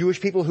response of the Jewish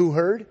people who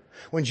heard?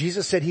 When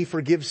Jesus said he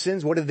forgives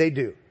sins, what did they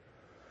do?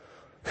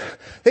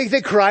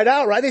 They cried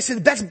out, right? They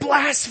said, that's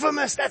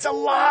blasphemous. That's a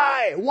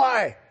lie.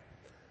 Why?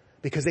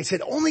 Because they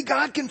said, only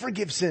God can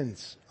forgive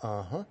sins.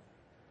 And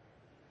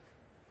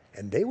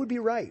they would be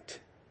right.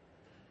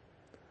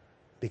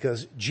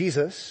 Because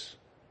Jesus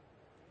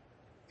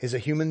is a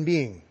human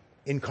being.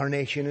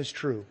 Incarnation is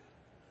true.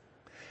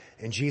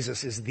 And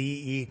Jesus is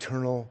the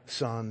eternal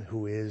Son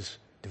who is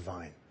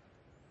divine.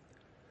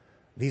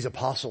 These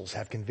apostles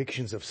have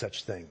convictions of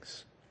such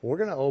things. We're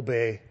going to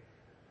obey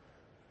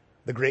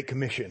the Great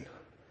Commission.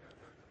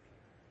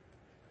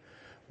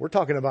 We're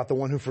talking about the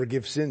one who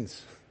forgives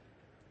sins.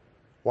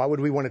 Why would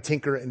we want to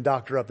tinker and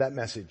doctor up that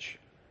message?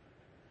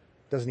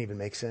 Doesn't even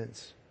make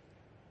sense.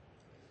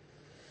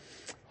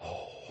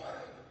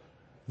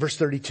 Verse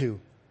 32.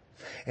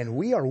 And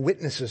we are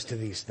witnesses to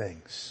these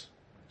things.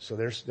 So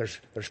there's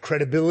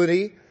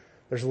credibility.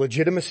 There's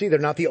legitimacy. They're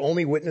not the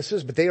only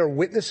witnesses, but they are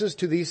witnesses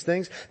to these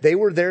things. They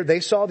were there. They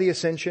saw the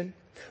ascension.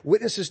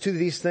 Witnesses to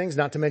these things,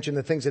 not to mention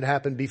the things that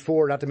happened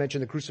before, not to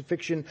mention the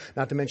crucifixion,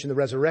 not to mention the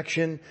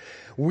resurrection.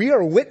 We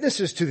are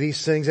witnesses to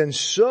these things, and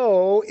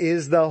so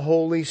is the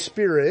Holy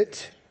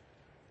Spirit.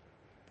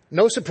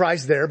 No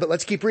surprise there, but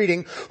let's keep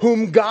reading.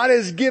 Whom God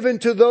has given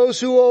to those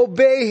who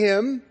obey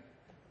him,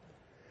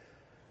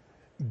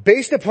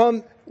 based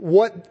upon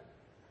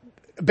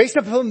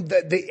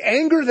the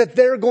anger that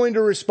they're going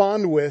to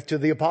respond with to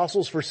the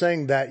apostles for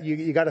saying that.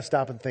 You got to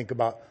stop and think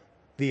about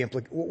the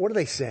what are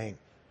they saying?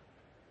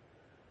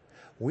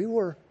 We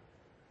are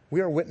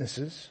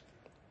witnesses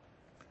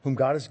whom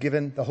God has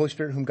given, the Holy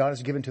Spirit whom God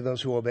has given to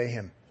those who obey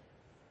him.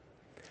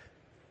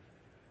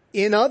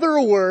 In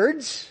other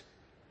words,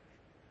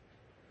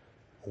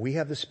 we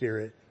have the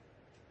Spirit.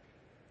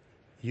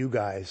 You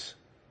guys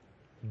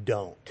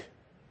don't.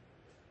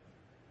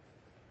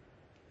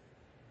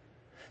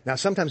 Now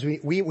sometimes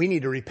we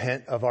need to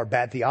repent of our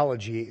bad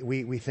theology.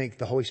 We think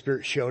the Holy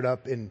Spirit showed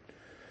up in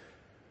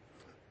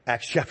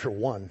Acts chapter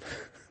 1.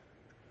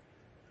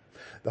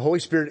 The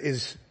Holy Spirit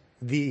is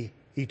the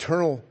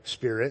eternal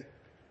Spirit.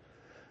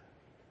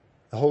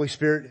 The Holy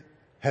Spirit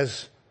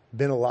has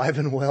been alive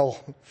and well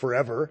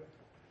forever.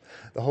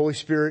 The Holy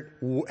Spirit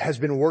has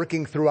been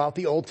working throughout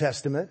the Old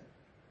Testament.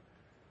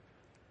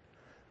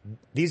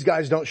 These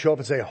guys don't show up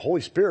and say,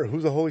 Holy Spirit,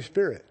 who's the Holy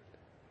Spirit?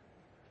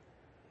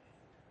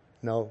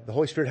 No, the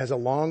Holy Spirit has a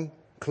long,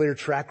 clear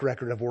track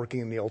record of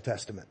working in the Old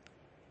Testament.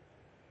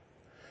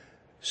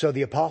 So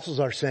the apostles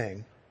are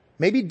saying,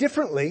 maybe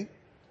differently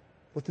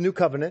with the new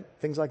covenant,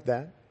 things like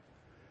that,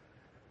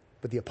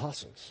 but the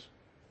apostles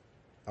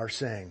are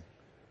saying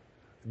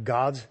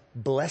God's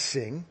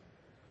blessing,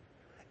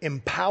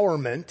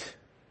 empowerment,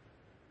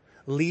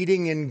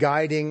 leading and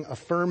guiding,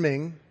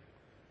 affirming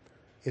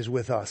is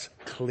with us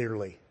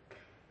clearly.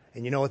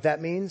 And you know what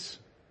that means?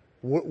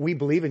 We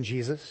believe in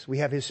Jesus. We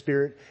have His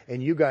Spirit,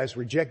 and you guys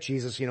reject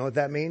Jesus. You know what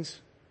that means?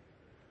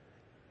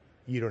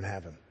 You don't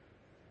have Him.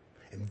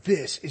 And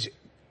this is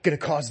going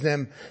to cause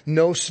them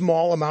no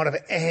small amount of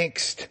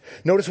angst.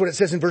 Notice what it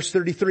says in verse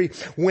 33.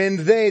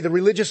 When they, the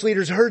religious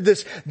leaders, heard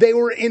this, they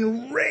were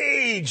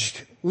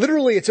enraged.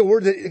 Literally, it's a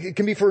word that it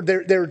can be for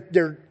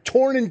they're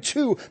torn in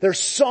two. They're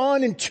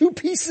sawn in two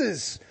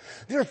pieces.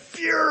 They're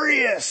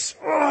furious.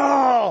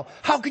 Oh,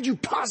 how could you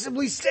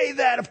possibly say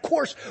that? Of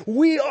course,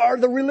 we are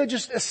the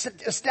religious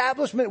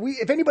establishment.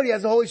 If anybody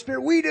has the Holy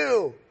Spirit, we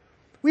do.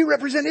 We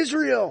represent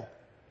Israel.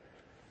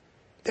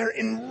 They're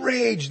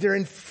enraged. They're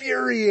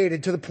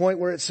infuriated to the point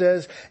where it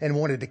says, and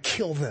wanted to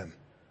kill them.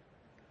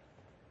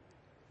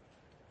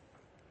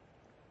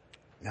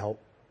 Now,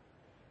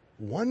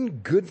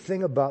 one good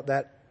thing about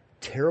that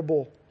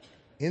terrible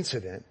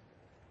incident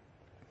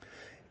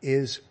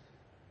is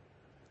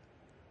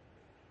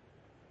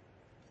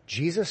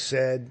Jesus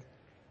said,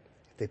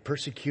 if they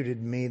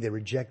persecuted me, they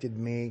rejected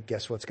me,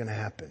 guess what's going to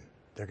happen?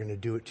 They're going to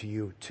do it to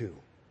you too.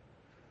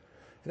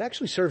 It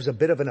actually serves a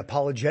bit of an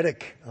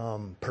apologetic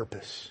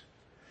purpose.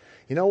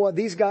 You know what?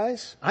 These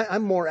guys,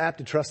 I'm more apt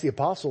to trust the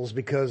apostles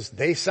because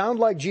they sound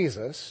like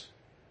Jesus.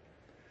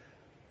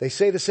 They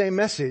say the same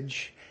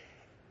message.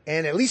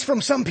 And at least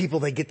from some people,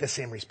 they get the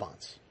same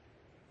response.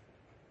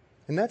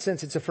 In that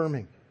sense, it's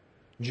affirming.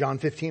 John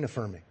 15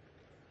 affirming.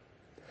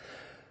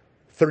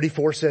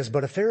 34 says,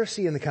 but a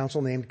Pharisee in the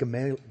council named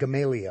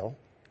Gamaliel,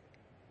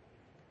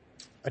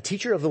 a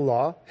teacher of the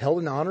law, held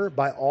in honor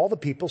by all the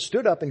people,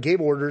 stood up and gave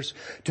orders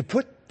to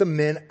put the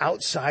men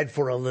outside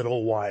for a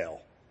little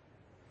while.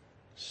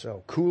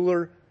 So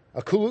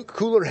a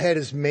cooler head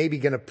is maybe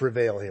going to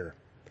prevail here.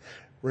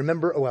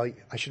 Remember, well,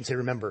 I shouldn't say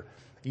remember.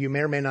 You may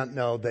or may not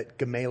know that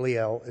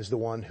Gamaliel is the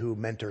one who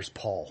mentors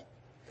Paul.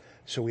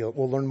 So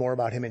we'll learn more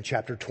about him in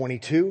chapter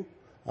 22.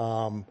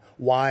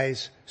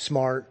 Wise,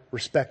 smart,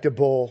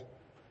 respectable,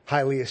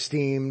 highly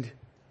esteemed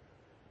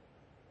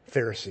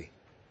Pharisee,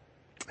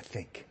 I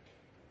think.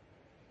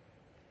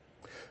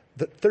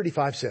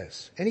 35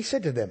 says, and he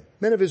said to them,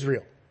 men of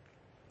Israel,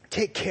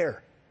 take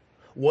care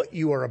what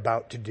you are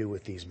about to do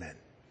with these men.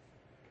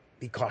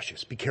 Be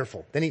cautious, be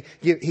careful. Then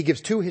he gives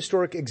two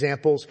historic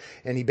examples,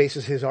 and he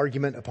bases his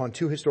argument upon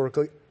two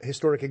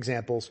historic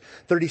examples.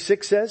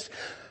 36 says,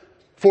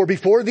 for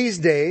before these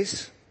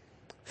days,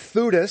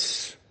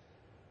 Theudas,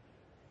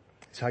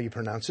 is how you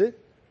pronounce it,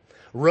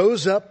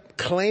 rose up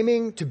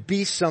claiming to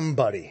be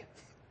somebody.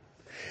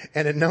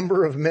 And a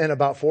number of men,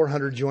 about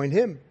 400, joined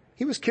him.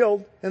 He was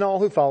killed, and all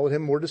who followed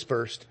him were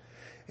dispersed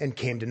and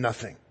came to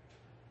nothing.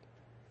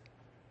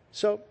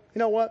 So, you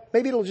know what?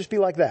 Maybe it'll just be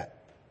like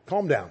that.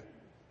 Calm down.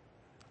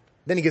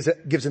 Then he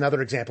gives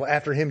another example.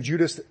 After him,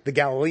 Judas the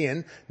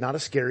Galilean, not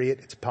Iscariot,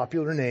 it's a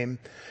popular name,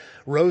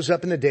 rose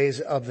up in the days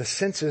of the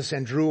census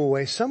and drew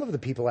away some of the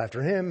people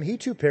after him. He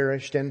too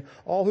perished, and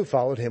all who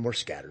followed him were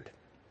scattered.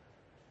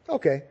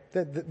 Okay,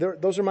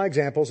 those are my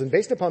examples. And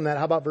based upon that,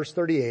 how about verse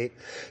 38?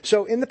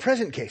 So in the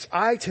present case,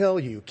 I tell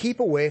you, keep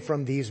away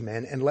from these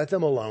men and let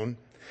them alone.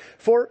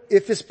 For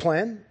if this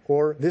plan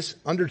or this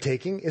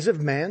undertaking is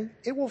of man,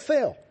 it will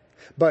fail.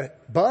 But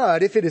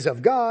if it is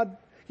of God,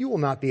 you will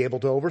not be able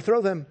to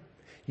overthrow them.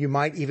 You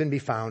might even be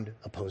found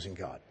opposing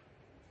God.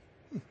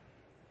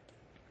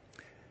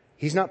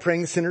 He's not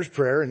praying the sinner's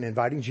prayer and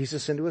inviting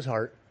Jesus into his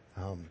heart.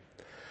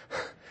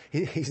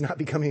 He's not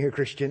becoming a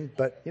Christian,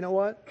 but you know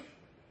what?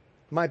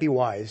 It might be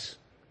wise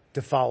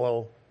to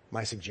follow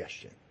my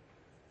suggestion.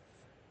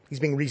 He's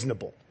being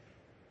reasonable.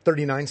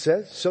 39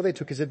 says, so they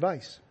took his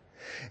advice.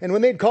 And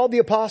when they had called the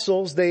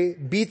apostles, they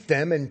beat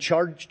them and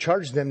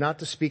charged them not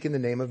to speak in the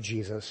name of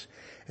Jesus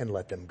and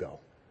let them go.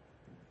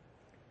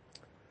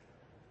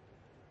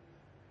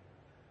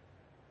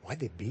 Why'd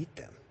they beat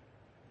them?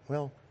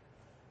 Well,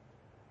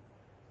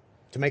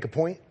 to make a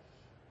point,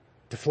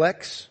 to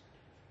flex,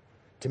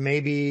 to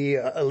maybe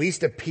at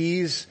least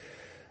appease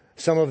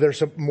some of their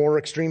more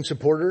extreme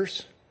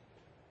supporters.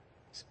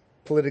 It's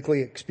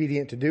politically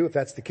expedient to do if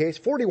that's the case.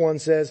 41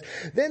 says,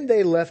 then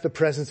they left the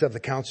presence of the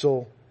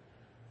council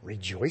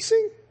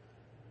rejoicing?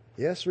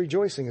 Yes,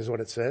 rejoicing is what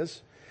it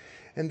says.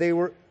 And they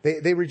were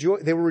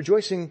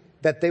rejoicing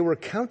that they were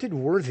counted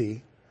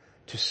worthy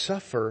to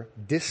suffer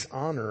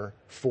dishonor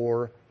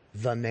for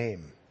the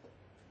name.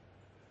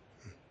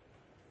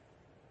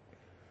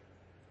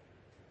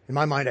 In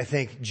my mind, I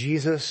think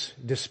Jesus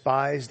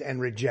despised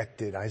and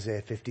rejected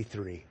Isaiah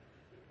 53.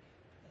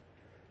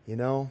 You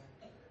know,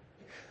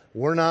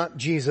 we're not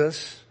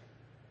Jesus.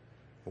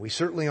 We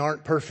certainly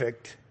aren't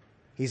perfect.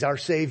 He's our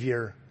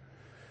Savior.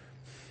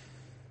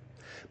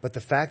 But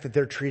the fact that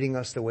they're treating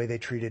us the way they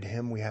treated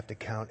him, we have to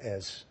count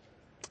as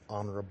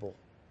honorable.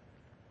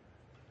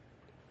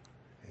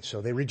 And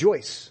so they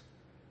rejoice.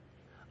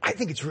 I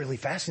think it's really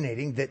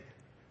fascinating that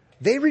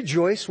they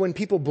rejoice when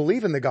people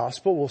believe in the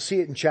gospel. We'll see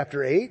it in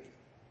chapter 8.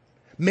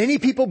 Many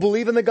people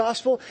believe in the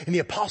gospel, and the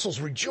apostles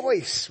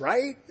rejoice,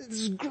 right? This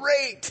is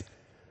great.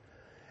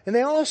 And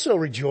they also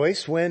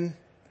rejoice when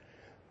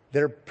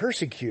they're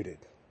persecuted.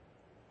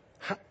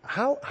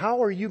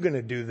 How are you going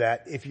to do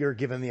that if you're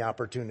given the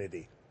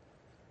opportunity?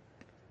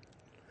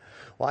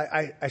 Well,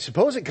 I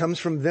suppose it comes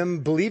from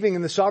them believing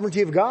in the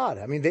sovereignty of God.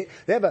 I mean, they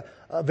have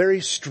a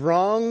very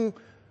strong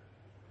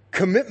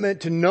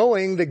commitment to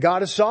knowing that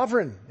God is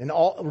sovereign. And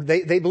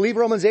they believe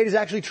Romans 8 is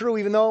actually true,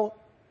 even though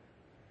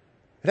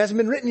it hasn't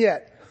been written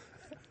yet.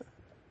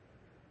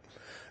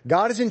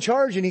 God is in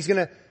charge, and he's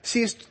going to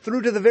see us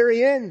through to the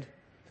very end.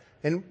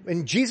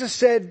 And Jesus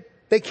said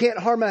they can't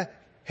harm a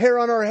hair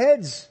on our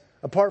heads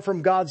apart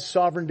from God's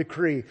sovereign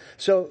decree.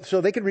 So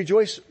they can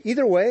rejoice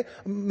either way.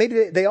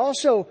 Maybe they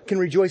also can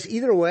rejoice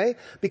either way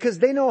because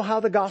they know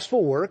how the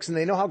gospel works and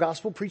they know how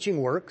gospel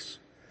preaching works.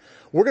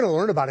 We're going to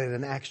learn about it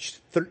in Acts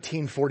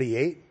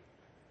 13:48.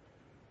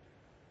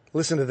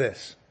 Listen to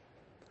this.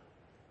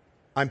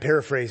 I'm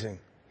paraphrasing.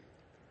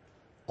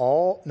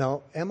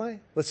 Am I?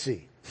 Let's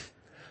see.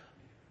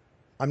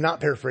 I'm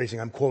not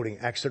paraphrasing. I'm quoting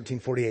Acts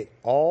 13:48.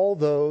 All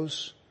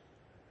those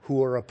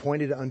who are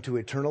appointed unto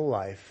eternal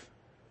life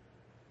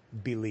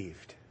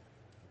believed.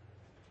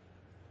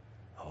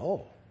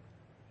 Oh.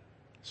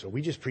 So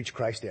we just preach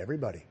Christ to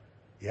everybody.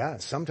 Yeah,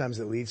 sometimes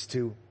it leads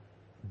to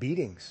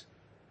beatings.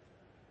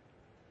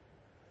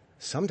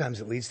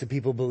 Sometimes it leads to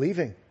people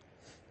believing.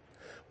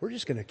 We're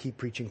just going to keep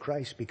preaching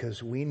Christ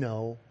because we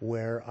know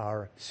where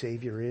our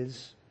Savior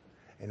is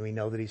and we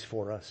know that he's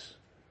for us.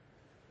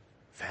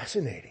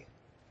 Fascinating.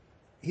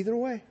 Either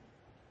way.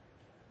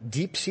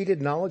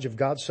 Deep-seated knowledge of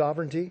God's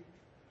sovereignty.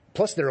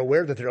 Plus they're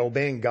aware that they're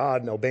obeying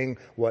God and obeying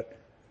what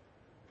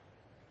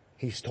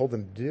he's told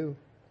them to do.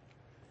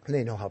 And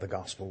they know how the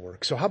gospel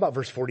works. So how about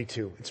verse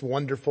 42? It's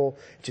wonderful.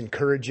 It's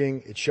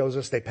encouraging. It shows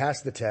us they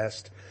passed the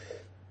test.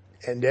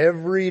 And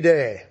every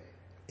day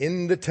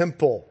in the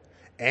temple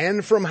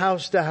and from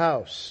house to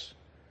house,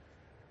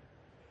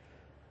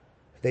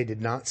 they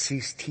did not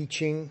cease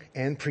teaching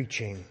and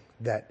preaching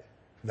that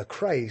the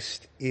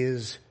Christ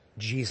is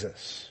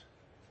Jesus.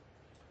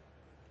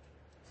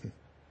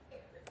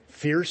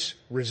 Fierce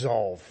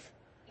resolve.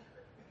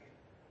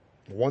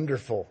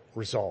 Wonderful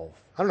resolve.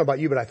 I don't know about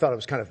you, but I thought it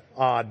was kind of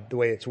odd the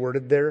way it's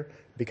worded there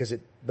because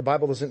the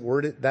Bible doesn't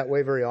word it that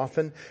way very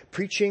often.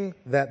 Preaching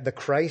that the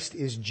Christ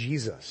is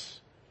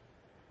Jesus.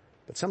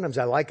 But sometimes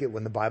I like it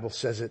when the Bible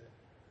says it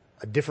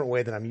a different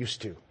way than I'm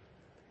used to.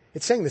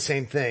 It's saying the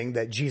same thing,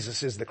 that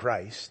Jesus is the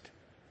Christ.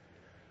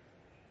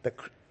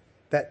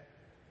 That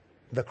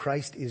the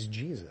Christ is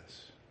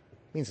Jesus.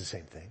 Means the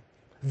same thing.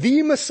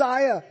 The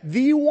Messiah,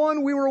 the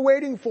one we were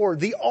waiting for,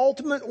 the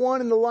ultimate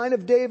one in the line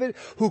of David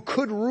who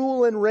could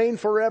rule and reign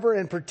forever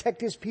and protect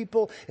his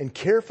people and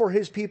care for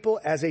his people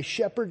as a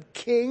shepherd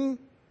king.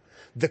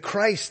 The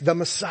Christ, the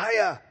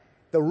Messiah,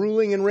 the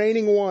ruling and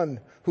reigning one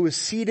who is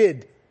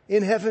seated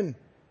in heaven.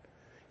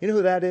 You know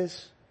who that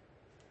is?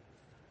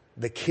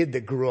 The kid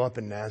that grew up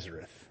in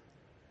Nazareth,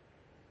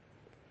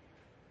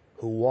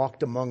 who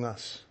walked among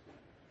us,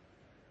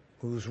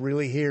 who's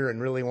really here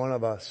and really one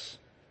of us.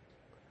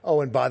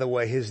 Oh, and by the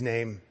way, his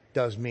name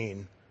does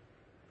mean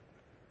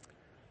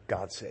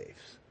God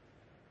saves.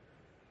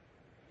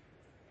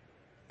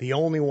 The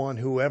only one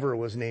who ever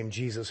was named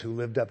Jesus who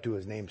lived up to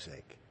his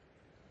namesake.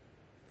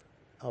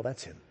 Oh,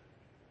 that's him.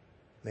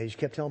 They just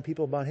kept telling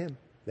people about him.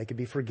 They could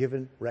be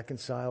forgiven,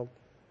 reconciled,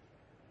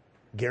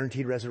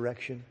 guaranteed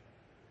resurrection.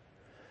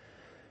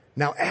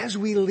 Now, as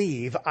we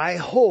leave, I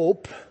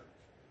hope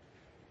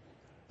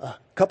a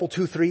couple,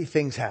 2, 3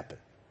 things happen.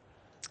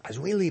 As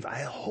we leave,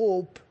 I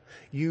hope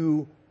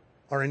you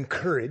are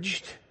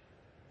encouraged.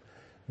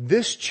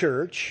 This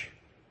church,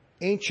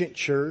 ancient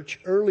church,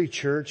 early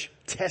church,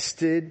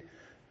 tested,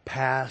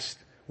 passed.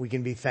 We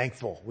can be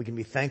thankful. We can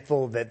be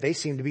thankful that they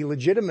seem to be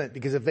legitimate,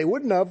 because if they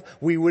wouldn't have,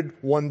 we would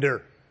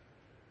wonder.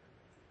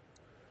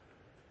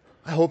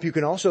 I hope you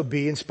can also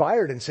be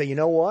inspired and say, you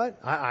know what?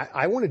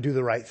 I want to do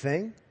the right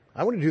thing.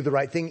 I want to do the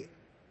right thing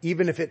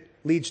even if it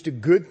leads to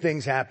good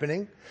things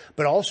happening,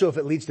 but also if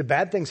it leads to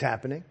bad things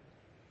happening.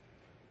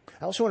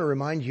 I also want to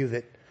remind you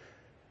that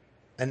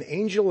an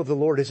angel of the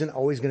Lord isn't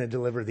always going to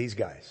deliver these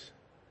guys.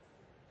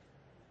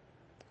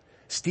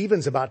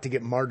 Stephen's about to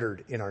get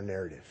martyred in our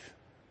narrative.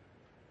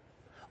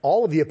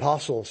 All of the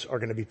apostles are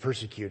going to be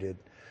persecuted,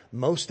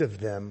 most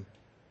of them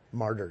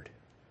martyred.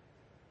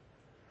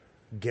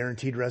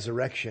 Guaranteed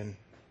resurrection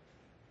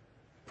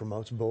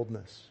promotes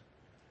boldness.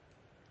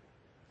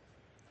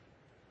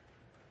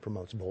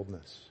 Promotes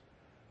boldness.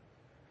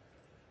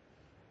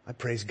 I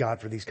praise God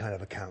for these kind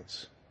of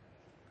accounts.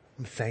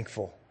 I'm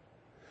thankful.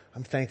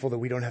 I'm thankful that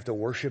we don't have to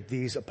worship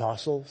these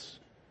apostles,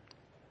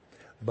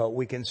 but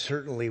we can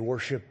certainly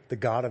worship the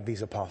God of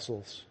these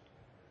apostles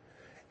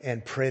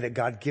and pray that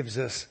God gives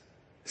us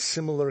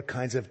similar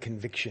kinds of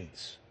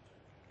convictions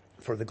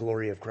for the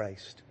glory of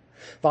Christ.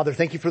 Father,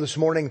 thank you for this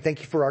morning.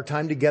 Thank you for our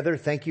time together.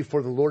 Thank you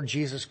for the Lord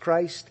Jesus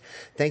Christ.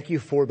 Thank you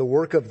for the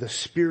work of the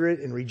Spirit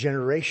in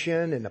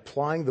regeneration and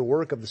applying the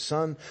work of the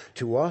Son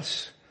to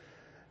us.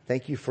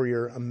 Thank you for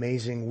your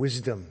amazing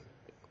wisdom,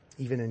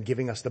 even in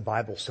giving us the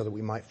Bible so that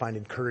we might find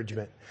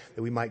encouragement,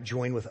 that we might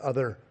join with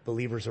other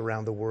believers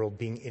around the world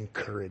being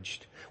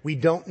encouraged. We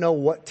don't know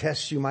what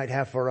tests you might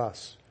have for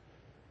us,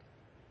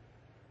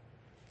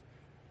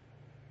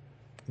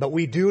 but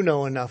we do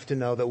know enough to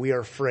know that we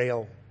are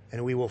frail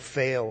and we will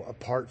fail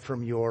apart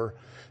from your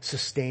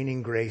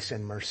sustaining grace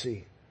and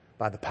mercy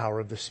by the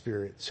power of the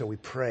Spirit. So we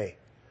pray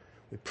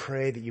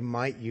that you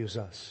might use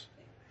us,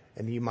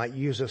 and you might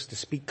use us to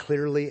speak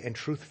clearly and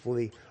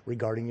truthfully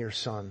regarding your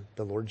Son,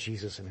 the Lord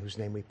Jesus, in whose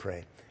name we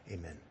pray.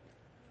 Amen.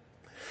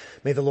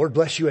 May the Lord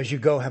bless you as you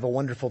go. Have a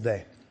wonderful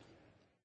day.